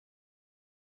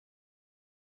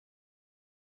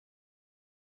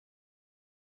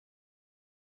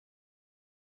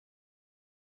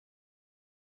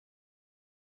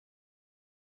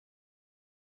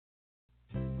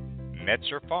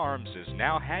 Metzer Farms is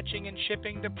now hatching and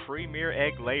shipping the premier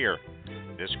egg layer.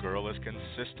 This girl is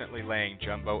consistently laying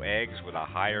jumbo eggs with a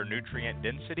higher nutrient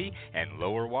density and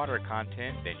lower water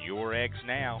content than your eggs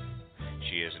now.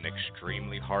 She is an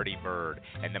extremely hardy bird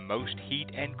and the most heat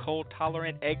and cold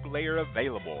tolerant egg layer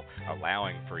available,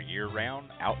 allowing for year-round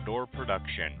outdoor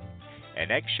production. An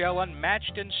eggshell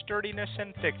unmatched in sturdiness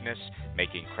and thickness,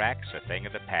 making cracks a thing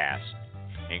of the past.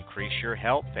 Increase your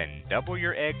health and double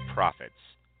your egg profits.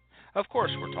 Of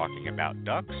course, we're talking about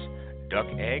ducks. Duck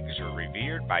eggs are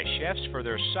revered by chefs for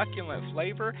their succulent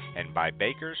flavor and by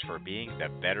bakers for being the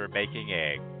better baking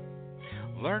egg.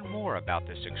 Learn more about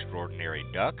this extraordinary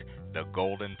duck, the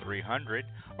Golden 300,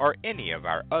 or any of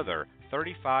our other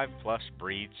 35-plus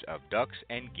breeds of ducks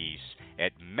and geese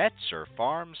at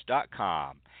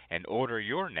metzerfarms.com and order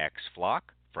your next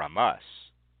flock from us.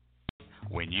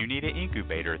 When you need an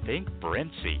incubator, think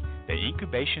Brincy, the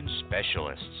incubation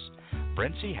specialists.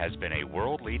 Brincy has been a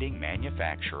world-leading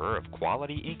manufacturer of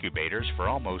quality incubators for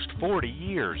almost 40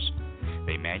 years.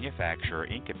 They manufacture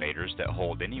incubators that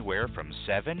hold anywhere from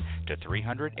 7 to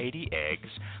 380 eggs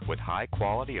with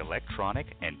high-quality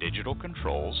electronic and digital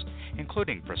controls,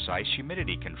 including precise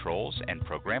humidity controls and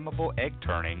programmable egg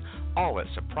turning, all at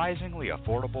surprisingly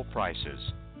affordable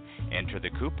prices. Enter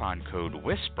the coupon code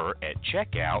WHISPER at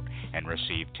checkout and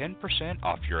receive 10%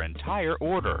 off your entire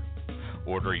order.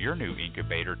 Order your new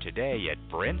incubator today at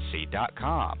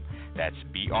Brincy.com. That's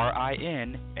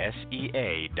BRINSEA.com.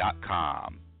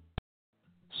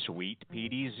 Sweet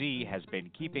PDZ has been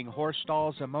keeping horse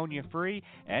stalls ammonia-free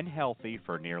and healthy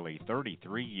for nearly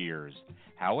 33 years.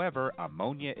 However,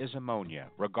 ammonia is ammonia,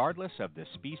 regardless of the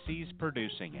species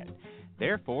producing it.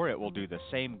 Therefore, it will do the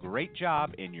same great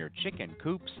job in your chicken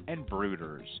coops and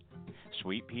brooders.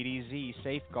 Sweet PDZ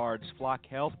safeguards flock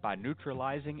health by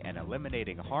neutralizing and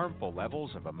eliminating harmful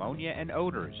levels of ammonia and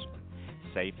odors.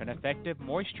 Safe and effective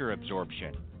moisture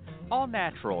absorption. All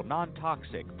natural,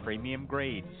 non-toxic, premium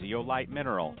grade zeolite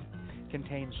mineral.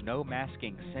 Contains no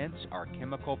masking scents or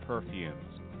chemical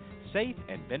perfumes. Safe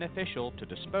and beneficial to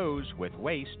dispose with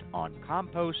waste on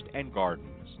compost and gardens.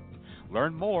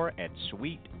 Learn more at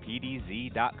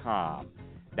sweetpdz.com.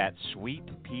 That's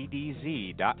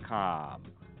sweetpdz.com.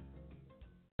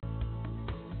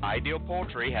 Ideal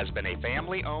Poultry has been a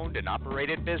family-owned and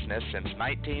operated business since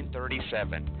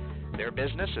 1937. Their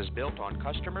business is built on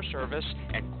customer service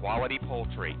and quality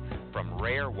poultry, from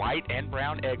rare white and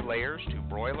brown egg layers to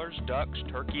broilers, ducks,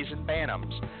 turkeys, and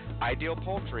bantams. Ideal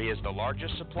Poultry is the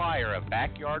largest supplier of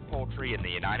backyard poultry in the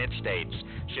United States,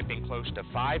 shipping close to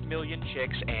 5 million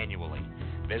chicks annually.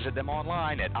 Visit them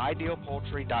online at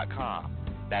idealpoultry.com.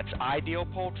 That's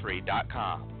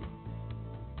idealpoultry.com.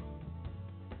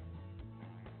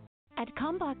 At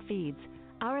Kalmbach Feeds,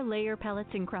 our layer pellets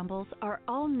and crumbles are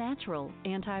all natural,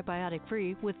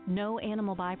 antibiotic-free with no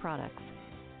animal byproducts.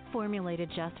 Formulated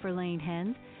just for laying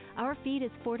hens, our feed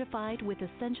is fortified with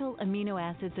essential amino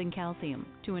acids and calcium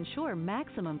to ensure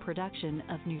maximum production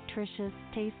of nutritious,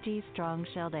 tasty,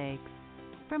 strong-shelled eggs.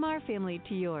 From our family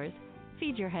to yours,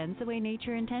 feed your hens the way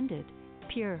nature intended.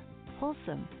 Pure,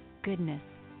 wholesome goodness.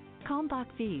 Kalmbach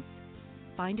Feeds.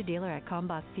 Find a dealer at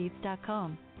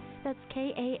kalmbachfeeds.com. That's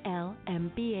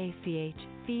KALMBACH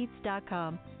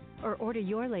feeds.com, or order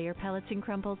your layer pellets and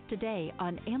crumbles today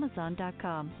on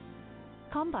Amazon.com.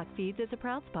 Kalmbach Feeds is a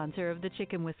proud sponsor of the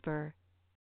Chicken Whisperer.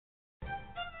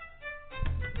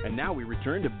 And now we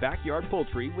return to Backyard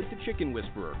Poultry with the Chicken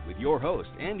Whisperer with your host,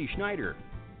 Andy Schneider.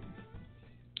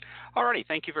 Alrighty,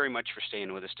 thank you very much for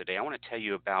staying with us today. I want to tell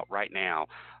you about right now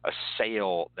a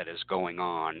sale that is going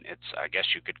on. It's, I guess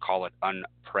you could call it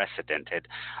unprecedented,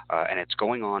 and it's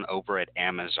going on over at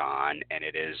Amazon, and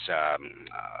it is a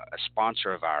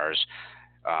sponsor of ours,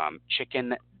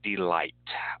 Chicken Delight,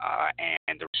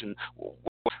 and the reason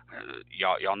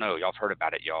y'all know, y'all have heard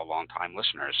about it, y'all long-time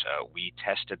listeners. We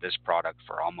tested this product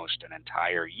for almost an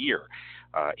entire year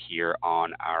here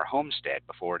on our homestead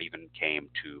before it even came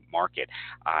to market.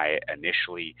 I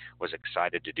initially was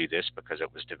excited to do this because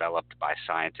it was developed by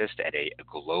scientists at a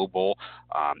global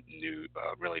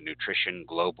really nutrition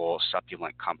global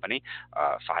supplement company,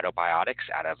 Phytobiotics,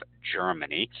 out of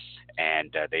Germany,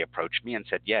 and they approached me and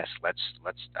said, yes, I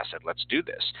said, let's do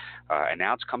this, and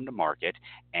now it's come to market,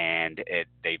 and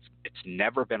it's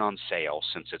never been on sale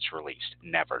since its released,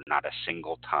 never, not a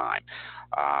single time,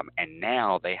 and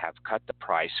now they have cut the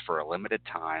price for a limited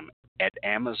time at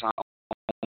Amazon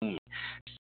only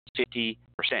 50%.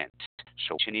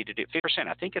 So what you need to do 50%.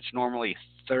 I think it's normally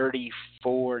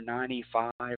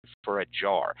 $34.95 for a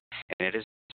jar, and it is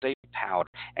a powder,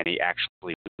 and he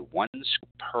actually do 1 scoop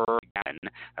per gallon,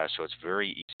 so it's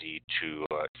very easy to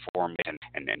form it,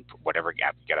 and then whatever you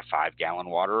get a 5-gallon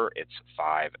water, it's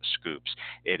 5 scoops.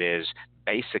 It is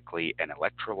basically an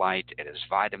electrolyte. It is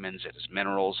vitamins, it is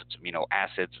minerals, it's amino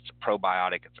acids, it's a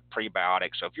probiotic, it's a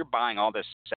prebiotic. So if you're buying all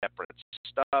this separate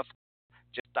stuff,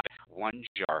 just 1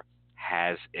 jar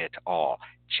has it all.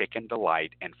 Chicken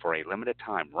Delight, and for a limited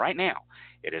time right now,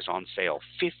 it is on sale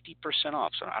 50%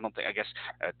 off. So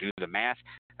do the math.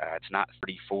 It's not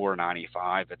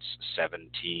 $34.95. It's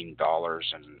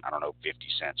 $17 and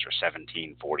 $0.50 or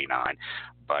 $17.49,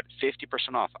 but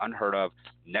 50% off, unheard of,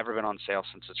 never been on sale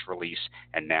since its release,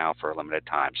 and now for a limited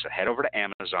time. So head over to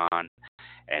Amazon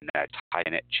and type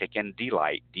in it Chicken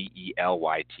Delight,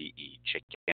 Delyte,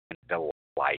 Chicken Delight.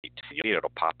 It'll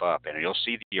pop up, and you'll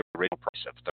see the original price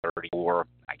of $34.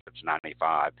 I guess it's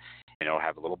 $95, and it'll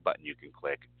have a little button you can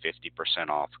click, 50%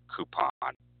 off coupon.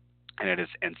 And it is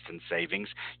instant savings.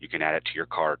 You can add it to your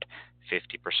cart.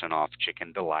 50% off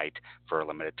Chicken Delight for a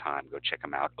limited time. Go check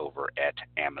them out over at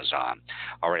Amazon.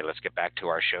 All right, let's get back to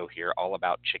our show here, all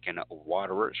about chicken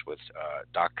waterers with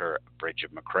Dr.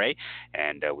 Brigid McCrea.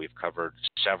 And we've covered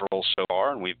several so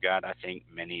far, and we've got, I think,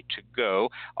 many to go.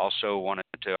 Also wanted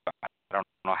to I don't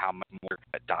know how much more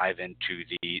to dive into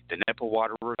the nipple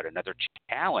water, but another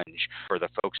challenge for the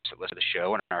folks that listen to the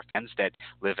show and our fans that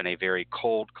live in a very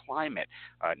cold climate.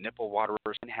 Nipple waterers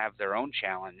can have their own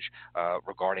challenge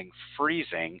regarding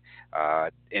freezing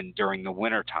during the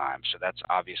winter time. So that's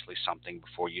obviously something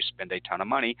before you spend a ton of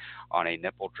money on a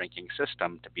nipple drinking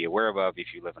system to be aware of if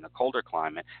you live in a colder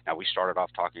climate. Now, we started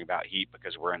off talking about heat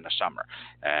because we're in the summer,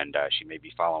 and she may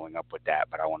be following up with that,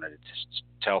 but I wanted to just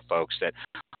tell folks that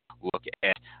look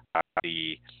at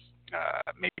the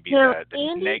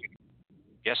negative.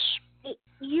 Yes.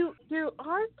 You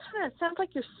are kind of sounds like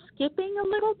you're skipping a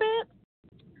little bit.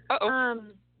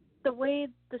 The way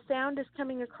the sound is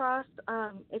coming across,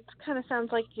 it kind of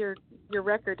sounds like your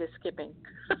record is skipping.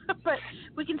 But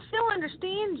we can still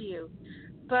understand you.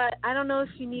 But I don't know if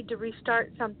you need to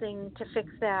restart something to fix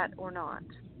that or not.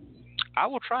 I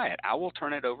will try it. I will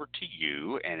turn it over to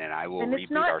you, and then I will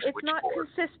reboot our switchboard. It's not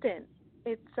consistent.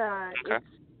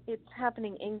 It's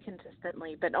happening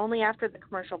inconsistently, but only after the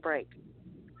commercial break.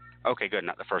 Okay, good.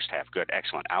 Not the first half. Good.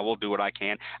 Excellent. I will do what I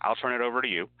can. I'll turn it over to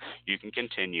you. You can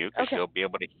continue because she'll be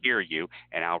able to hear you,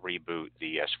 and I'll reboot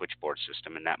the switchboard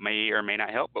system, and that may or may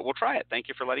not help, but we'll try it. Thank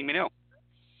you for letting me know.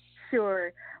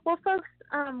 Sure. Well, folks,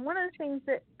 one of the things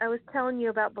that I was telling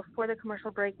you about before the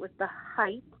commercial break was the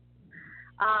height.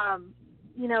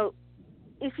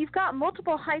 If you've got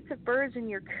multiple heights of birds in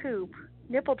your coop,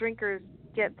 nipple drinkers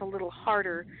gets a little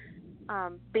harder.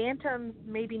 Bantams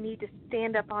maybe need to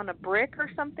stand up on a brick or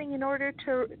something in order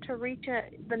to reach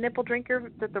the nipple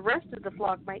drinker that the rest of the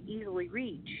flock might easily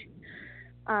reach.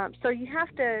 So you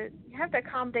have to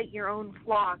accommodate your own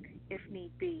flock if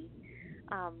need be,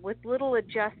 with little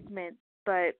adjustments.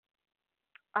 But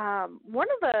one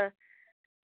of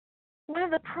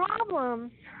the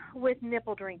problems with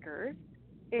nipple drinkers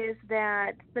is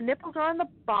that the nipples are on the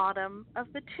bottom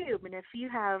of the tube, and if you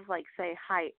have, like, say,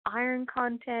 high iron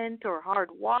content or hard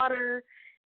water,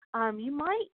 you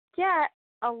might get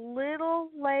a little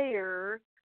layer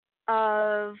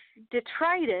of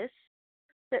detritus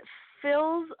that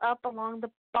fills up along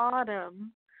the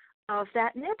bottom of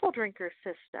that nipple drinker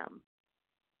system,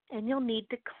 and you'll need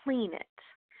to clean it.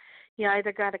 You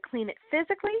either got to clean it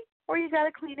physically or you got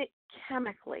to clean it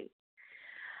chemically.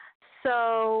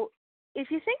 So if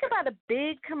you think about a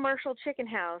big commercial chicken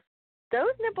house, those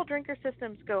nipple drinker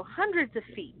systems go hundreds of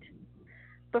feet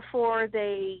before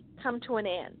they come to an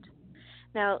end.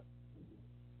 Now,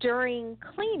 during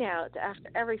clean-out after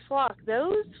every flock,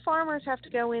 those farmers have to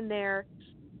go in there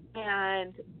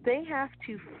and they have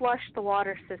to flush the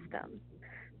water system.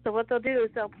 So what they'll do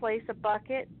is they'll place a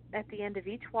bucket at the end of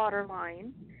each water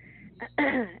line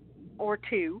or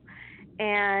two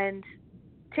and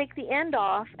take the end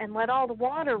off and let all the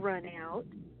water run out,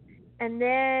 and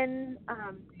then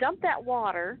dump that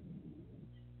water,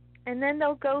 and then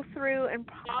they'll go through and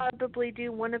probably do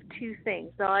one of two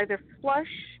things. They'll either flush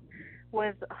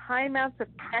with high amounts of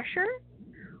pressure,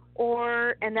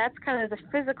 and that's kind of the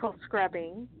physical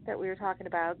scrubbing that we were talking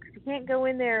about, because you can't go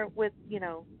in there with,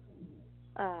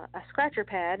 a scratcher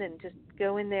pad and just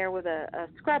go in there with a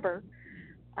scrubber,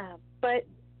 but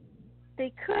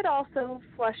they could also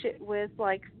flush it with,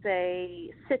 like,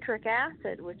 say, citric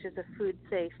acid, which is a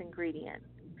food-safe ingredient,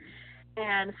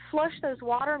 and flush those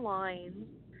water lines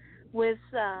with,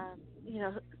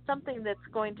 something that's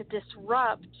going to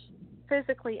disrupt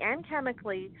physically and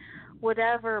chemically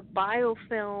whatever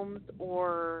biofilms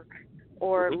or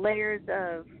layers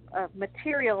of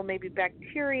material, maybe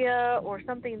bacteria or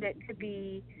something that could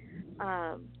be,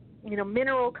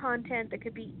 mineral content that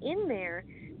could be in there.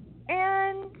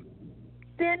 And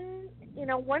then,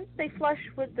 once they flush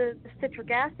with the citric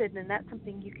acid, and that's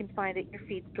something you can find at your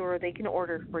feed store, they can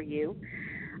order for you.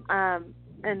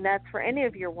 And that's for any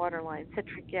of your water lines.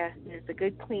 Citric acid is a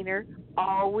good cleaner.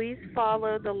 Always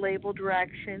follow the label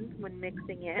directions when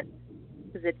mixing it,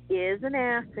 because it is an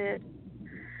acid.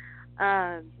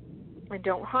 And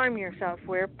don't harm yourself.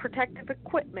 Wear protective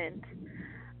equipment.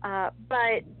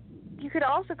 But you could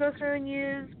also go through and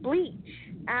use bleach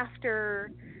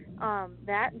after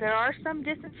that. There are some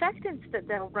disinfectants that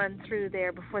they'll run through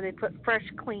there before they put fresh,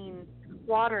 clean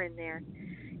water in there.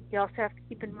 You also have to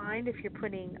keep in mind, if you're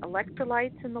putting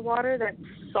electrolytes in the water, that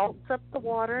salts up the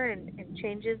water and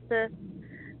changes the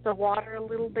water a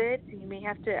little bit. You may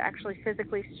have to actually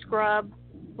physically scrub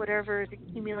whatever is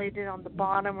accumulated on the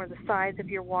bottom or the sides of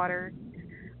your water.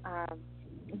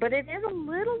 But it is a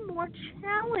little more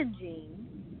challenging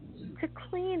to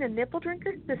clean a nipple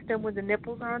drinker system when the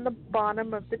nipples are on the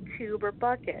bottom of the tube or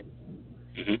bucket.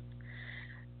 Mm-hmm.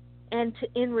 And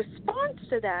in response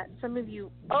to that, some of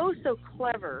you so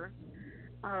clever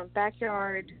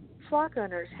backyard flock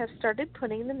owners have started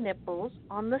putting the nipples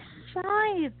on the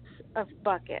sides of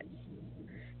buckets.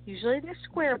 Usually they're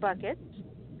square buckets,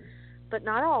 but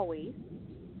not always.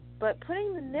 But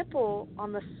putting the nipple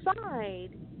on the side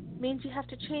means you have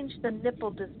to change the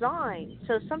nipple design.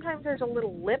 So sometimes there's a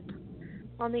little lip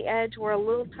on the edge where a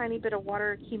little tiny bit of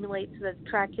water accumulates that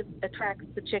attracts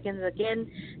the chickens.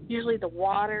 Again, usually the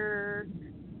water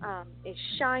is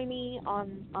shiny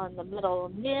on the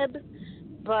middle nib,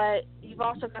 but you've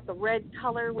also got the red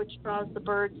color which draws the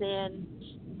birds in,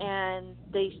 and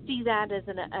they see that as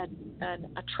an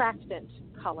attractant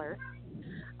color.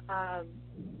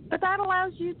 But that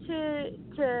allows you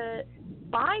to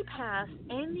bypass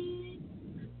any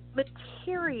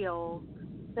material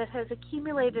that has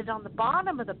accumulated on the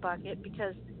bottom of the bucket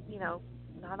because,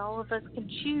 not all of us can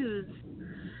choose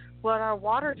what our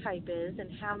water type is and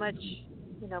how much,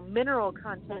 mineral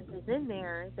content is in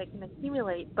there that can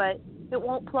accumulate, but it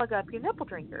won't plug up your nipple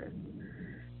drinkers.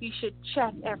 You should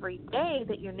check every day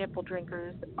that your nipple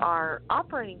drinkers are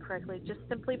operating correctly just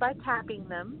simply by tapping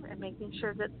them and making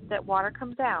sure that water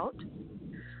comes out.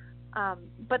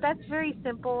 But that's very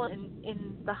simple.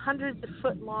 In the hundreds of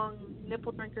foot-long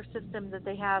nipple drinker system that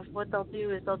they have, what they'll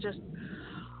do is they'll just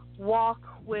walk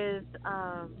with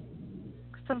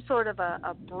some sort of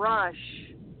a brush.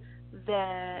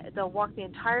 That they'll walk the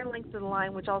entire length of the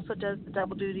line, which also does the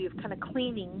double duty of kind of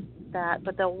cleaning that,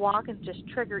 but they'll walk and just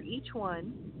trigger each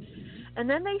one. And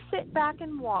then they sit back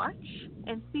and watch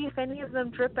and see if any of them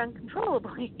drip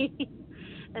uncontrollably.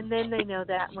 And then they know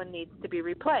that one needs to be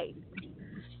replaced.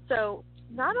 So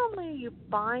not only are you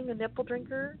buying a nipple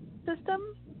drinker system,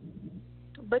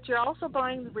 but you're also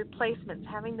buying the replacements.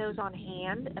 Having those on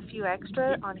hand, a few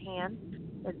extra on hand,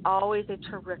 is always a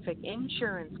terrific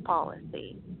insurance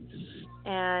policy.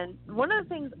 And one of the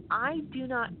things I do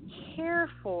not care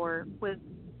for with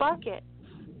buckets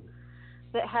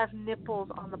that have nipples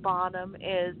on the bottom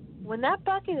is when that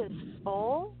bucket is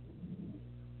full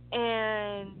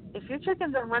and if your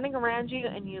chickens are running around you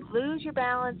and you lose your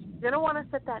balance, you're going to want to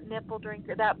set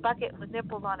that bucket with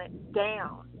nipples on it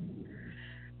down,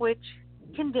 which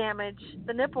can damage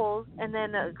the nipples, and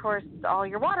then, of course, all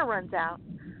your water runs out.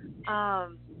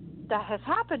 That has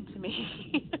happened to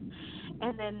me.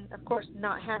 And then, of course,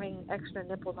 not having extra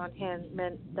nipples on hand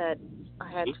meant that I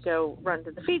had to go run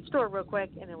to the feed store real quick,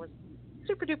 and it was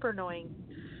super duper annoying.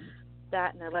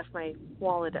 That, and I left my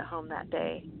wallet at home that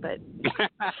day, but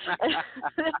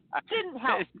didn't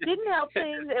help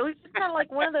things. It was just kind of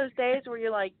like one of those days where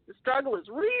you're like, the struggle is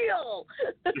real.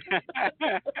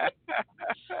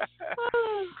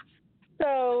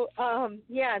 So,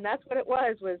 and that's what it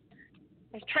was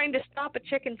I was trying to stop a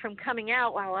chicken from coming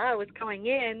out while I was going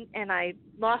in, and I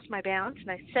lost my balance, and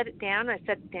I set it down. I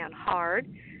set it down hard,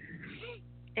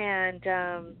 and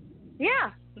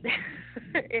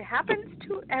it happens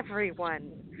to everyone.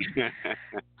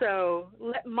 So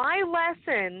my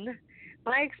lesson,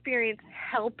 my experience,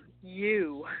 help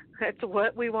you. That's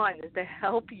what we want, is to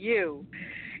help you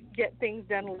get things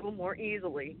done a little more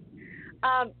easily.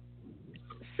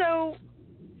 So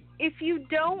if you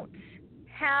don't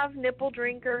have nipple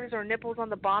drinkers or nipples on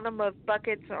the bottom of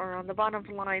buckets or on the bottom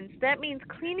of lines, that means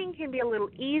cleaning can be a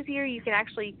little easier. You can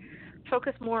actually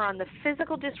focus more on the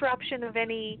physical disruption of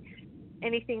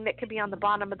anything that could be on the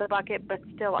bottom of the bucket, but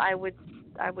still I would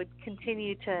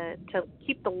continue to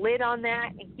keep the lid on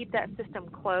that and keep that system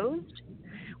closed.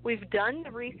 We've done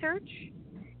the research,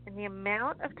 and the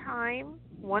amount of time,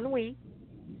 1 week,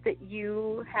 that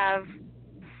you have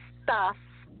stuff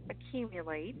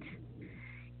accumulate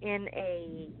in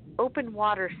a open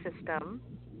water system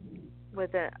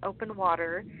with an open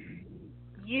water,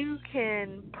 you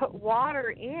can put water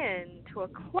into a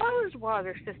closed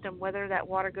water system, whether that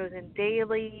water goes in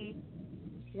daily,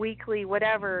 weekly,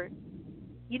 whatever.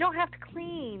 You don't have to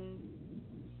clean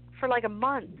for like a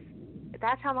month.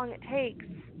 That's how long it takes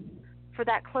for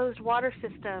that closed water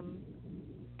system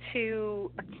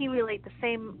to accumulate the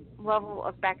same level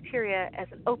of bacteria as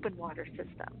an open water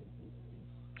system.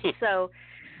 So,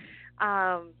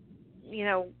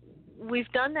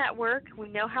 we've done that work. We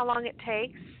know how long it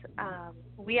takes.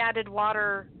 We added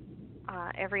water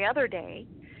every other day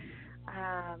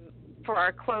for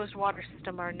our closed water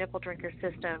system, our nipple drinker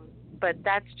system. But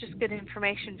that's just good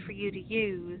information for you to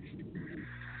use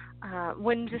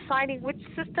when deciding which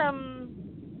system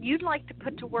you'd like to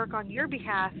put to work on your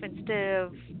behalf instead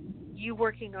of you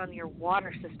working on your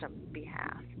water system's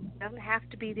behalf. It doesn't have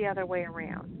to be the other way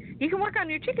around. You can work on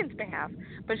your chicken's behalf,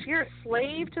 but if you're a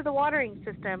slave to the watering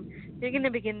system, you're going to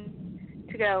begin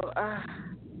to go,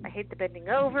 I hate the bending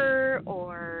over,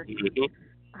 or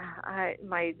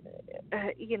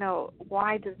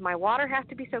why does my water have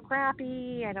to be so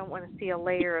crappy? I don't want to see a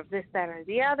layer of this, that, or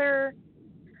the other.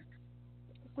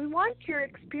 We want your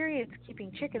experience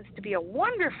keeping chickens to be a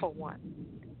wonderful one,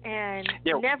 and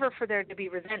never for there to be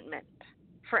resentment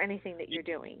for anything that you're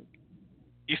doing.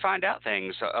 You find out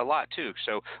things a lot too.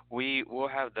 So we will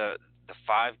have the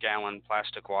 5-gallon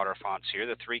plastic water fonts here.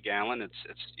 The 3-gallon,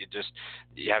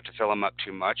 you have to fill them up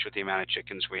too much with the amount of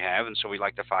chickens we have, and so we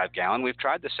like the 5-gallon. We've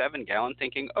tried the 7-gallon,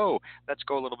 thinking, let's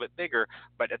go a little bit bigger.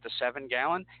 But at the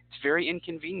 7-gallon, it's very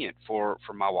inconvenient for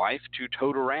my wife to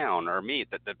tote around, or me.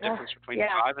 The difference between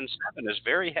 5 and 7 is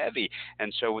very heavy,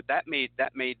 and so that made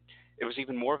it was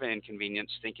even more of an inconvenience,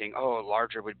 thinking,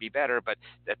 larger would be better. But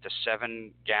at the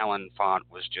 7-gallon font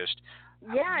was just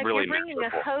if really you're bringing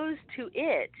miserable. a hose to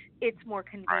it, it's more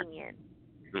convenient.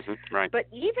 Right. Mm-hmm. Right. But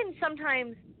even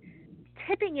sometimes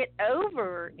tipping it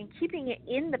over and keeping it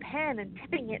in the pen and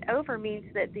tipping it over means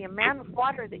that the amount of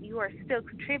water that you are still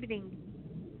contributing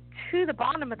to the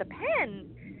bottom of the pen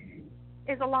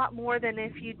is a lot more than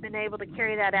if you'd been able to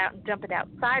carry that out and dump it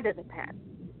outside of the pen.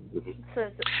 Mm-hmm.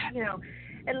 So,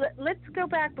 and let's go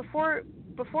back before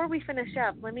we finish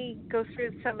up. Let me go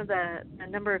through some of the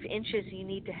number of inches you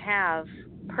need to have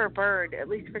per bird, at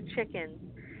least for chickens,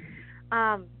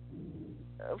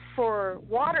 for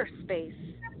water space.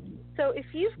 So if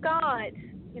you've got,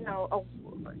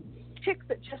 chicks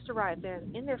that just arrived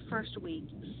in their first week,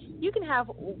 you can have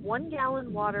 1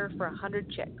 gallon water for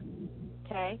 100 chicks.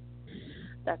 Okay,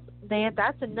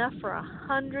 that's enough for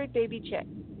 100 baby chicks.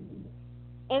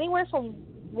 Anywhere from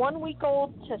 1 week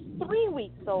old to 3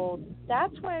 weeks old,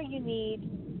 that's where you need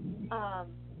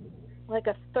like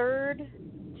a third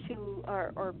to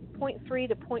or 0.3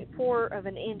 to 0.4 of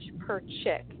an inch per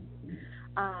chick.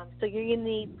 So you're going to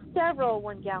need several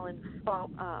 1 gallon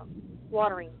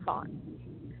watering fonts.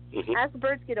 Mm-hmm. As the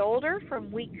birds get older,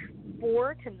 from week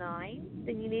 4 to 9,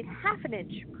 then you need half an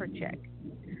inch per chick.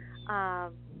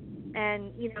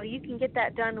 And you can get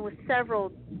that done with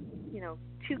several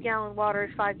 2-gallon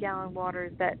waters, 5-gallon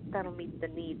waters, that'll meet the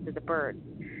needs of the bird.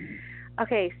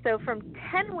 Okay, so from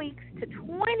 10 weeks to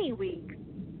 20 weeks,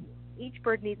 each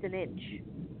bird needs an inch.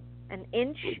 An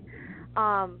inch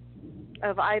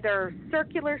of either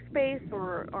circular space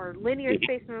or linear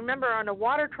space. And remember, on a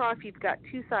water trough, you've got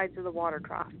 2 sides of the water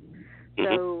trough.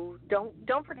 So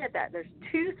don't forget that. There's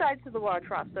 2 sides to the water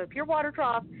trough. So if your water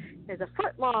trough is a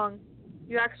foot long,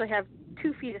 you actually have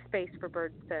 2 feet of space for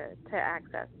birds to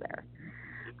access there.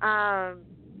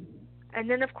 And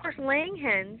then, of course, laying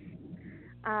hens,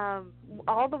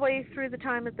 all the way through the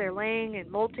time that they're laying and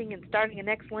molting and starting a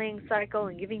next laying cycle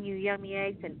and giving you yummy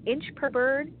eggs, an inch per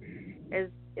bird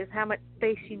is how much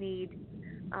space you need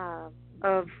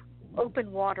of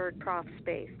open water trough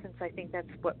space, since I think that's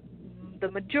what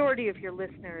the majority of your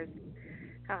listeners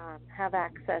have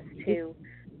access to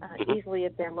easily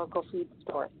at their local feed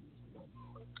store.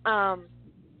 Some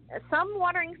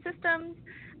watering systems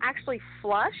actually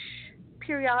flush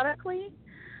periodically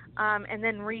and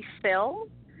then refill.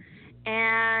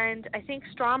 And I think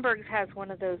Stromberg's has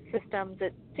one of those systems.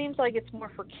 It seems like it's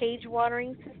more for cage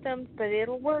watering systems, but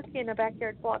it'll work in a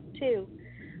backyard flock too.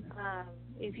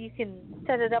 If you can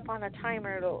set it up on a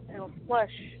timer, it'll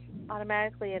flush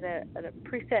automatically at a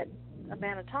preset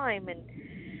amount of time, and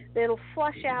it'll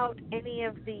flush out any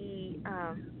of the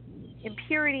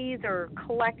impurities or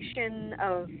collection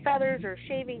of feathers or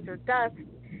shavings or dust.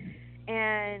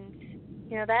 And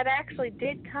that actually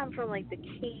did come from like the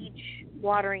cage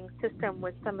watering system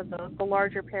with some of the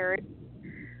larger parrots.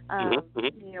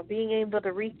 Being able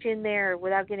to reach in there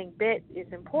without getting bit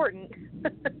is important.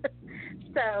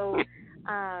 So,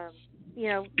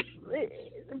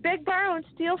 beg, borrow, and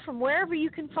steal from wherever you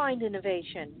can find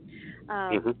innovation.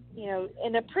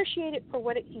 And appreciate it for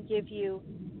what it can give you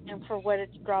and for what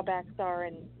its drawbacks are.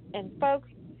 And folks,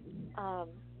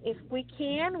 if we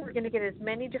can, we're going to get as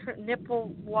many different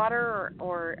nipple water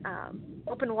or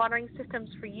open watering systems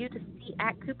for you to see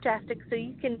at Cooptastic, so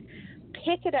you can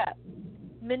pick it up,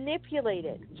 manipulate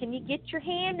it. Can you get your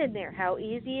hand in there? How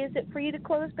easy is it for you to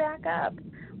close back up?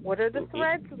 What are the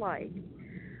threads like?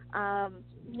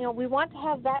 We want to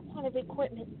have that kind of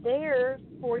equipment there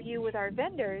for you with our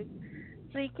vendors,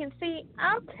 so you can see,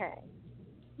 okay,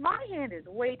 my hand is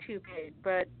way too big,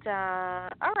 but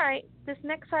all right, this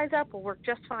next size up will work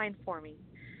just fine for me.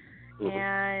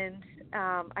 And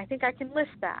I think I can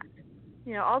lift that.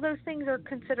 All those things are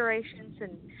considerations,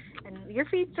 and your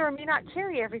feed store may not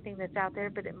carry everything that's out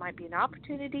there, but it might be an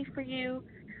opportunity for you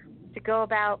to go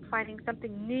about finding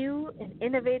something new and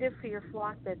innovative for your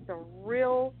flock that's a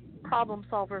real problem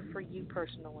solver for you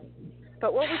personally.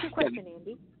 But what was your question,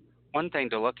 Andy? one thing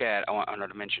to look at, I wanted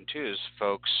to mention too, is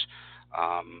folks,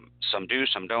 some do,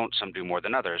 some don't, some do more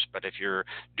than others. But if you're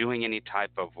doing any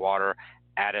type of water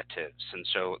additives, and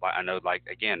so I know, like,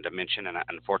 again, to mention, and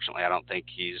unfortunately I don't think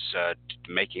he's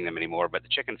making them anymore, but the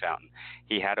chicken fountain,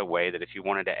 he had a way that if you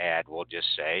wanted to add, we'll just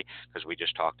say, because we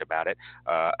just talked about it,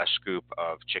 a scoop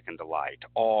of Chicken Delight,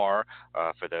 or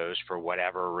for those for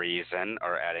whatever reason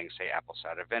are adding, say, apple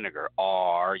cider vinegar,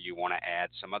 or you want to add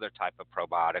some other type of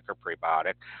probiotic or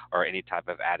prebiotic or any type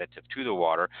of additive to the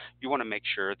water, you want to make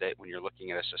sure that when you're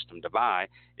looking at a system to buy,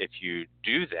 if you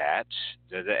do that,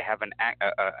 have an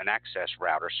access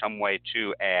route or some way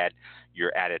to add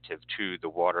your additive to the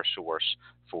water source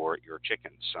for your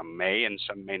chickens. Some may and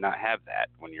some may not have that.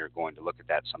 When you're going to look at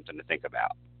that, something to think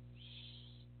about.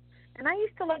 And I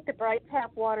used to like the Bright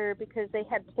Tap water because they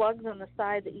had plugs on the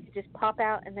side that you could just pop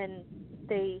out, and then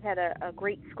they had a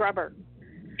great scrubber.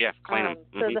 Yeah, clean them.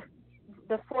 So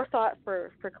the forethought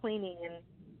for cleaning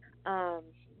and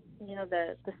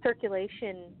the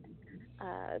circulation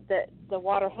that the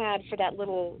water had for that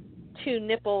little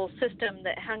 2-nipple system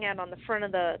that hung out on the front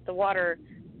of the water,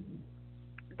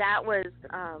 that was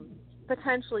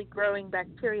potentially growing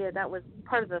bacteria. That was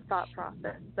part of the thought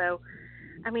process. So,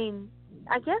 I mean,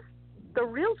 I guess the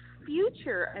real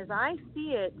future, as I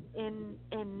see it, in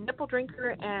nipple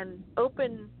drinker and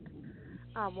open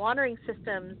watering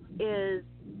systems is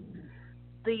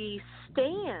the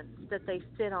stands that they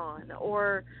sit on,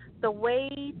 or the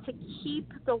way to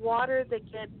keep the water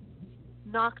that gets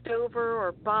knocked over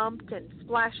or bumped and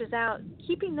splashes out,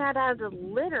 keeping that out of the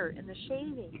litter and the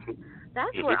shavings.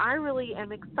 That's where I really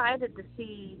am excited to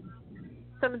see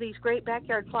some of these great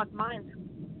backyard flock minds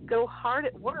go hard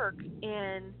at work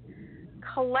in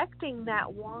collecting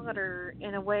that water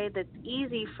in a way that's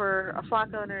easy for a flock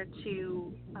owner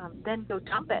to then go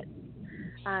dump it,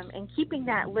 and keeping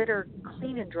that litter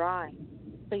clean and dry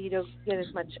so you don't get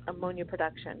as much ammonia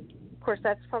production. Of course,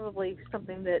 that's probably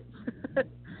something that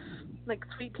like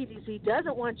Sweet PTZ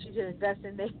doesn't want you to invest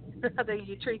in. They rather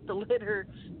you treat the litter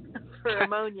for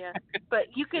ammonia. But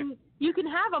you can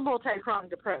have a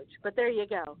multi-pronged approach. But there you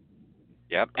go.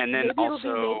 Yep, and then maybe also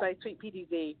it'll be made by Sweet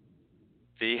PTZ.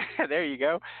 There you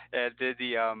go. What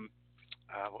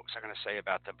was I going to say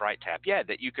about the Bright Tap? Yeah,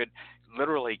 that you could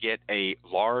literally get a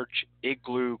large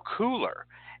igloo cooler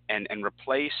and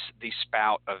replace the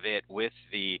spout of it with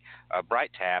the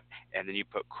Bright Tap, and then you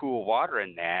put cool water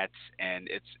in that, and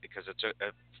it's because it's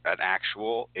an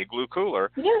actual igloo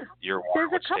cooler. Yeah, your water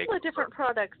there's a couple of different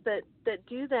products that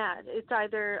do that. It's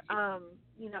either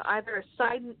either a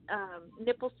side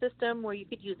nipple system where you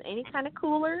could use any kind of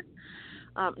cooler,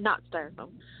 not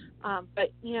styrofoam.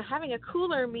 But having a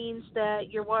cooler means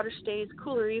that your water stays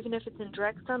cooler, even if it's in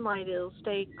direct sunlight. It'll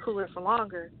stay cooler for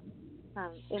longer,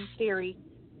 in theory.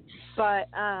 But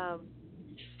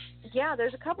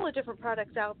there's a couple of different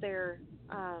products out there,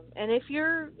 and if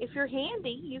you're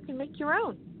handy, you can make your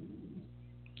own.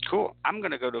 Cool. I'm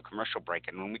going to go to a commercial break,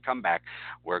 and when we come back,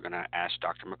 we're going to ask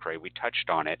Dr. McCrea. We touched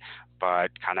on it, but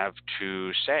kind of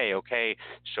to say, okay,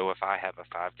 so if I have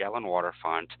a 5-gallon water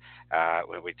font,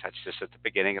 we touched this at the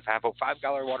beginning, if I have a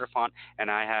 5-gallon water font and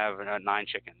I have 9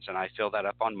 chickens and I fill that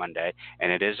up on Monday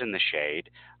and it is in the shade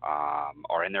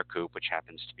or in their coop, which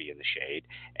happens to be in the shade,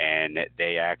 and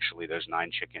they actually, those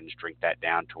 9 chickens drink that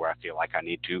down to where I feel like I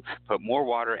need to put more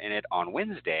water in it on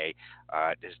Wednesday,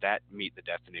 does that meet the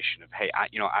definition of, hey,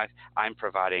 I'm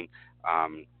providing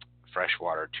fresh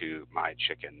water to my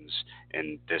chickens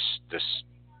in this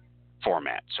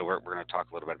format? So we're going to talk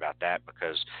a little bit about that,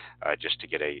 because just to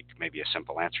get maybe a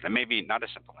simple answer, and maybe not a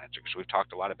simple answer because we've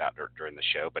talked a lot about it during the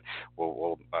show, but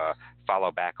we'll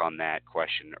follow back on that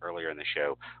question earlier in the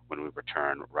show when we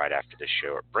return right after this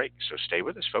short break. So stay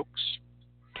with us, folks.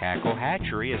 Cackle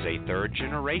Hatchery is a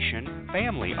third-generation,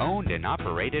 family-owned and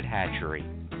operated hatchery.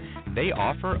 They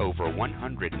offer over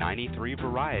 193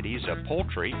 varieties of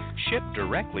poultry shipped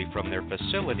directly from their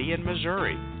facility in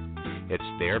Missouri.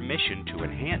 It's their mission to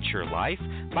enhance your life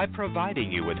by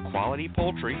providing you with quality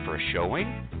poultry for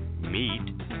showing, meat,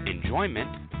 enjoyment,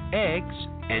 eggs,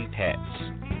 and pets.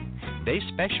 They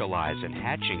specialize in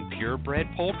hatching purebred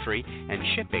poultry and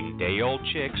shipping day-old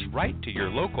chicks right to your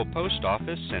local post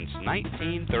office since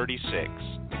 1936.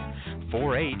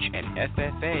 4-H and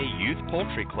FFA youth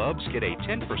poultry clubs get a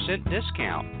 10%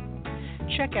 discount.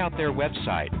 Check out their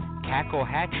website,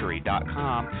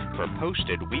 cacklehatchery.com, for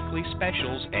posted weekly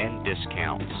specials and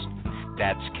discounts.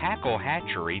 That's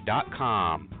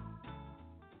cacklehatchery.com.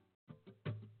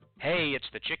 Hey, it's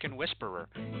the Chicken Whisperer.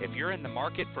 If you're in the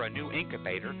market for a new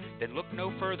incubator, then look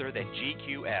no further than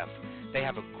GQF. They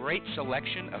have a great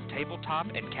selection of tabletop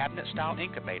and cabinet-style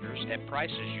incubators at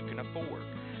prices you can afford.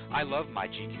 I love my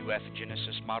GQF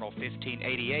Genesis Model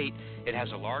 1588. It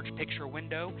has a large picture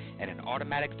window and an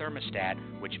automatic thermostat,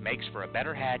 which makes for a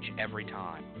better hatch every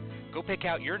time. Go pick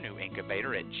out your new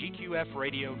incubator at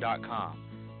gqfradio.com.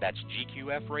 That's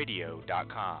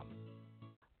gqfradio.com.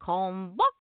 Kalmbach,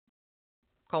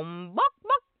 Kalmbach,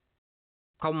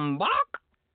 Kalmbach,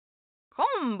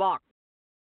 Kalmbach,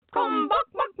 Kalmbach,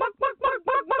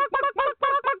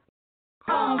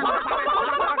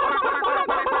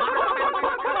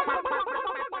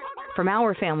 From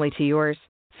our family to yours,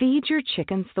 feed your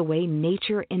chickens the way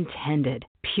nature intended.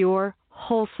 Pure,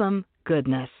 wholesome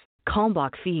goodness.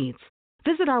 Kalmbach Feeds.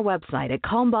 Visit our website at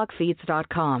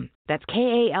kalmbachfeeds.com. That's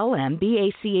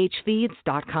KALMBACH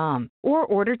Feeds.com. Or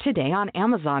order today on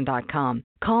Amazon.com.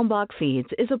 Kalmbach Feeds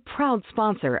is a proud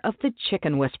sponsor of The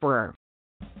Chicken Whisperer.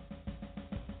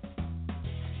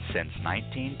 Since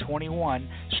 1921,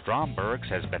 Stromberg's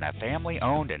has been a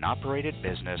family-owned and operated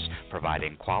business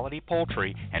providing quality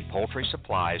poultry and poultry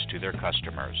supplies to their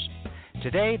customers.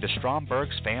 Today, the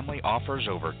Stromberg's family offers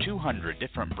over 200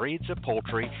 different breeds of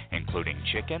poultry, including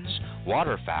chickens,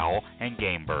 waterfowl, and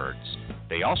game birds.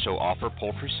 They also offer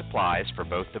poultry supplies for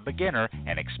both the beginner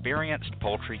and experienced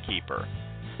poultry keeper.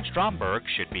 Stromberg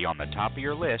should be on the top of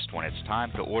your list when it's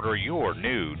time to order your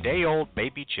new day-old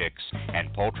baby chicks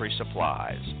and poultry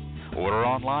supplies. Order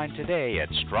online today at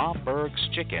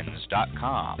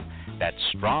strombergschickens.com. That's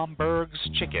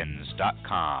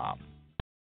strombergschickens.com.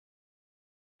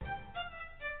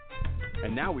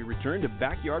 And now we return to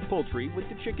Backyard Poultry with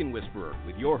the Chicken Whisperer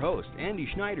with your host, Andy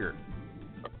Schneider.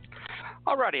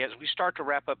 Alrighty, as we start to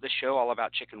wrap up the show all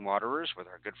about chicken waterers with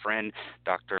our good friend,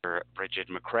 Dr. Brigid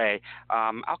McCrea,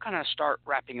 I'll kind of start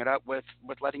wrapping it up with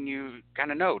letting you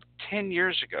kind of know, 10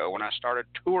 years ago when I started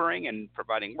touring and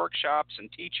providing workshops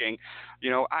and teaching,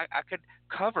 I could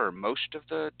cover most of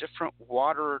the different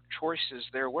water choices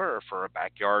there were for a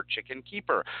backyard chicken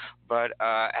keeper. But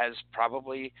as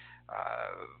probably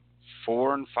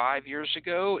 4 and 5 years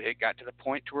ago, it got to the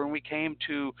point to where when we came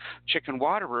to chicken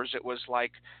waterers, it was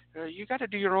like, you got to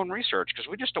do your own research because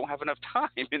we just don't have enough time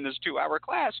in this 2-hour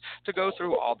class to go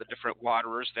through all the different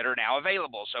waterers that are now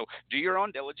available. So do your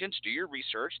own diligence, do your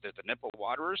research. There's the nipple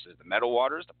waterers, there's the metal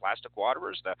waterers, the plastic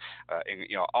waterers,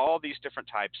 all these different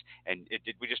types, and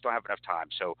we just don't have enough time.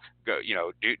 So go,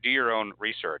 do your own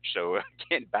research. So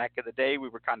again, back in the day, we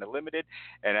were kind of limited,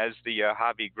 and as the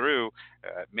hobby grew,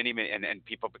 many and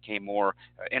people became more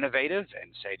innovative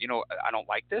and said, I don't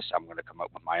like this, I'm going to come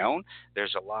up with my own.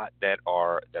 There's a lot that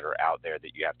are out there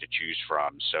that you have to choose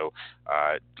from. So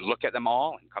look at them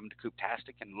all and come to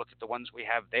Cooptastic and look at the ones we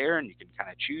have there, and you can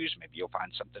kind of choose. Maybe you'll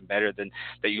find something better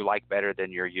that you like better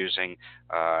than you're using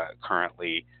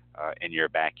currently in your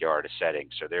backyard setting.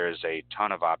 So there is a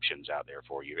ton of options out there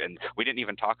for you. And we didn't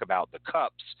even talk about the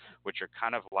cups, which are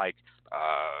kind of like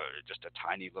just a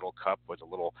tiny little cup with a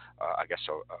little, a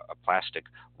plastic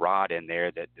rod in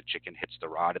there that the chicken hits the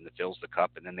rod and it fills the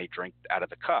cup, and then they drink out of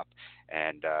the cup.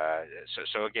 And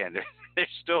so again, there's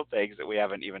still things that we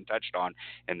haven't even touched on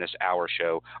in this hour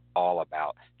show all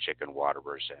about chicken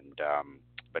waterers. And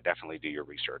but definitely do your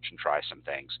research and try some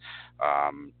things.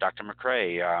 Dr.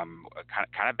 McCrea,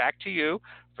 kind of back to you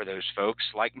for those folks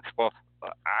like,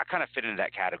 I kind of fit into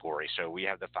that category. So we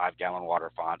have the 5-gallon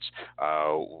water fonts.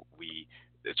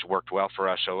 It's worked well for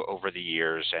us over the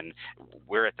years, and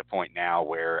we're at the point now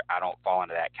where I don't fall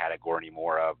into that category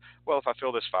anymore of, if I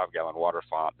fill this 5-gallon water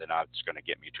font, then it's going to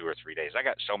get me 2 or 3 days. I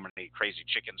got so many crazy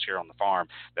chickens here on the farm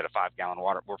that a 5-gallon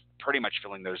water, we're pretty much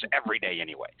filling those every day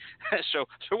anyway. So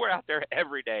we're out there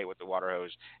every day with the water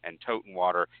hose and toting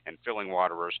water and filling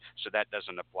waterers, so that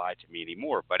doesn't apply to me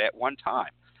anymore. But at one time,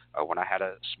 when I had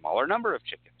a smaller number of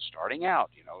chickens starting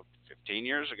out, 15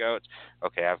 years ago, it's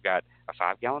okay, I've got a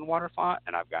 5-gallon water font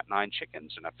and I've got 9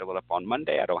 chickens and I fill it up on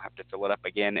Monday. I don't have to fill it up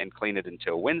again and clean it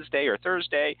until Wednesday or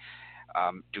Thursday.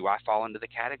 Do I fall into the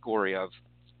category of,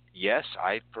 yes,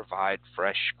 I provide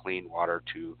fresh, clean water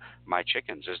to my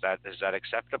chickens? Is that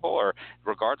acceptable? Or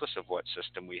regardless of what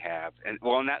system we have, and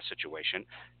in that situation,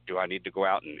 do I need to go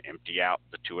out and empty out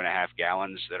the 2.5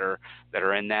 gallons that are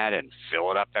in that and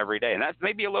fill it up every day? And that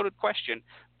may be a loaded question,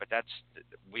 but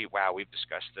we've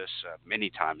discussed this many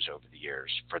times over the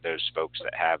years for those folks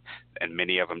that have, and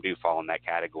many of them do fall in that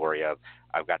category of,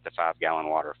 I've got the 5-gallon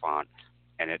water font,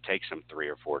 and it takes them 3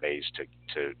 or 4 days to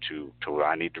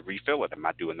I need to refill it. Am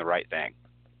I doing the right thing?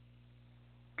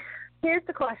 Here's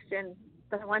the question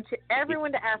that I want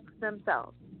everyone to ask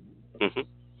themselves. Mm-hmm.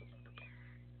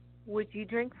 Would you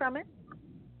drink from it?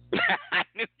 I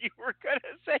knew you were going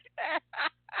to say that.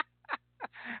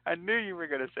 I knew you were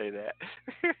going to say that.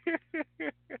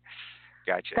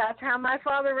 Gotcha. That's how my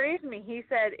father raised me. He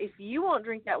said, if you won't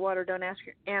drink that water, don't ask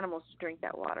your animals to drink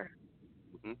that water.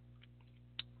 Mm-hmm.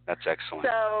 That's excellent.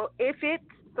 So if it's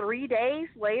 3 days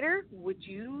later, would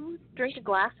you drink a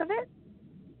glass of it?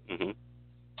 Mm-hmm.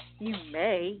 You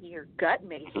may. Your gut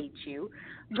may hate you.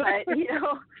 But,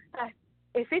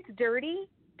 if it's dirty,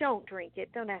 don't drink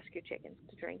it. Don't ask your chickens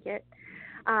to drink it.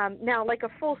 Now, like a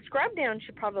full scrub down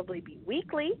should probably be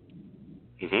weekly.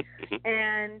 Mm-hmm.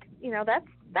 And,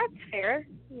 that's fair.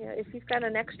 If you've got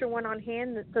an extra one on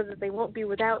hand so that they won't be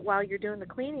without while you're doing the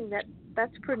cleaning,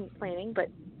 that's prudent planning, but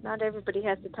not everybody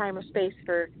has the time or space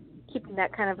for keeping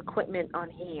that kind of equipment on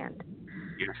hand.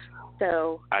 Yes.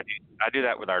 So I do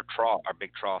that with our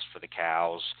big troughs for the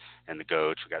cows and the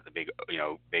goats. We got the big,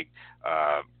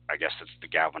 I guess it's the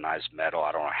galvanized metal.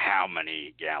 I don't know how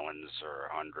many gallons or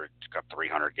 100,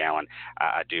 300 gallon.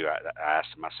 I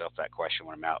ask myself that question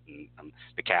when I'm out and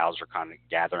the cows are kind of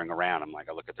gathering around. I'm like,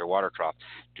 I look at their water trough.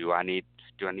 Do I need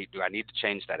to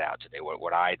change that out today?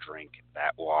 Would I drink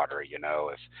that water? Is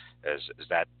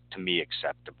that to me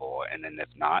acceptable? And then if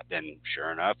not, then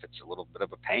sure enough, it's a little bit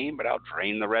of a pain, but I'll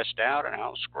drain the rest out and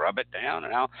I'll scrub it down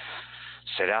and I'll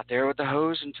sit out there with the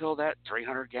hose until that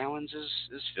 300 gallons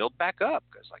is filled back up.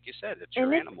 Because like you said, it's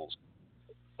your animals.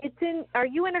 Are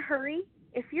you in a hurry?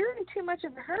 If you're in too much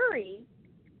of a hurry,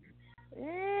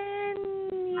 then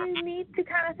you need to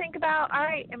kind of think about, all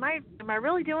right, am I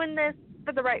really doing this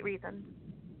for the right reasons?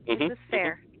 Mm-hmm. Is this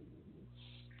fair?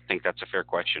 I think that's a fair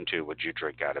question too. Would you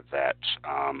drink out of that?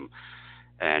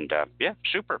 Yeah,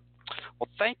 super. Well,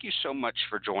 thank you so much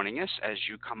for joining us as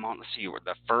you come on. Let's see, we're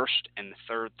the first and the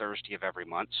third Thursday of every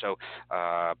month. So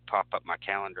pop up my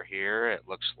calendar here. It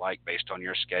looks like, based on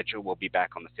your schedule, we'll be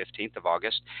back on the 15th of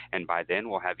August. And by then,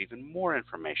 we'll have even more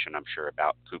information, I'm sure,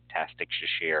 about Cooptastics to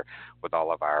share with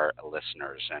all of our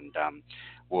listeners. And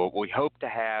we hope to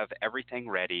have everything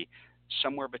ready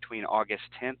somewhere between August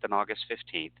 10th and August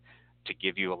 15th to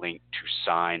give you a link to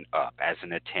sign up as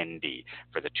an attendee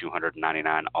for the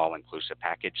 $299 all-inclusive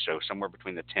package. So somewhere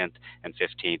between the 10th and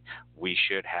 15th, we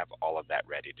should have all of that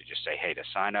ready to just say, hey, to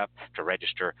sign up, to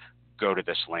register, go to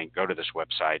this link, go to this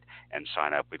website, and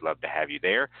sign up. We'd love to have you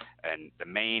there. And the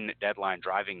main deadline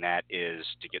driving that is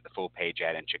to get the full page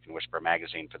ad in Chicken Whisperer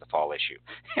magazine for the fall issue.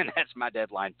 And that's my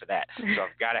deadline for that. So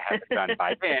I've got to have it done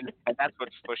by then, and that's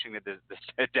what's pushing the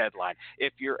deadline.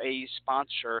 If you're a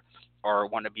sponsor or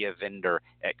want to be a vendor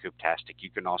at Cooptastic,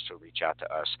 you can also reach out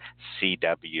to us,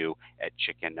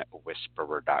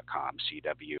 cw@chickenwhisperer.com,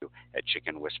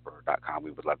 cw@chickenwhisperer.com. We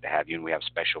would love to have you, and we have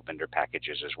special vendor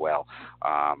packages as well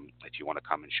if you want to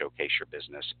come and showcase your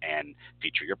business and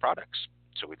feature your products.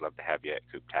 So we'd love to have you at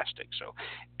Cooptastic. So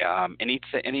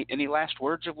any last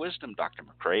words of wisdom, Dr.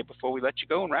 McCrea, before we let you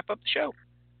go and wrap up the show?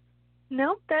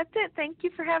 No, that's it. Thank you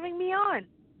for having me on.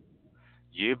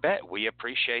 You bet. We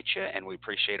appreciate you, and we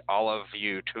appreciate all of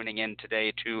you tuning in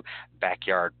today to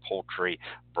Backyard Poultry,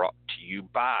 brought to you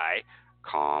by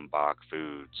Kalmbach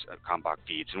Feeds.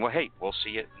 And we'll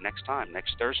see you next time,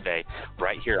 next Thursday,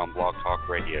 right here on Blog Talk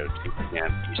Radio, 2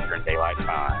 p.m. Eastern Daylight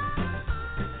Time.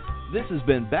 This has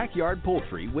been Backyard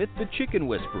Poultry with the Chicken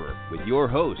Whisperer, with your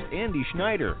host, Andy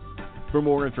Schneider. For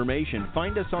more information,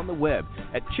 find us on the web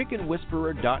at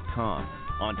chickenwhisperer.com,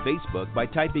 on Facebook by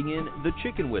typing in The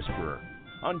Chicken Whisperer,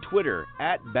 on Twitter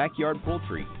at Backyard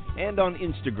Poultry, and on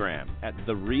Instagram at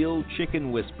The Real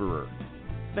Chicken Whisperer.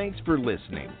 Thanks for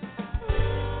listening.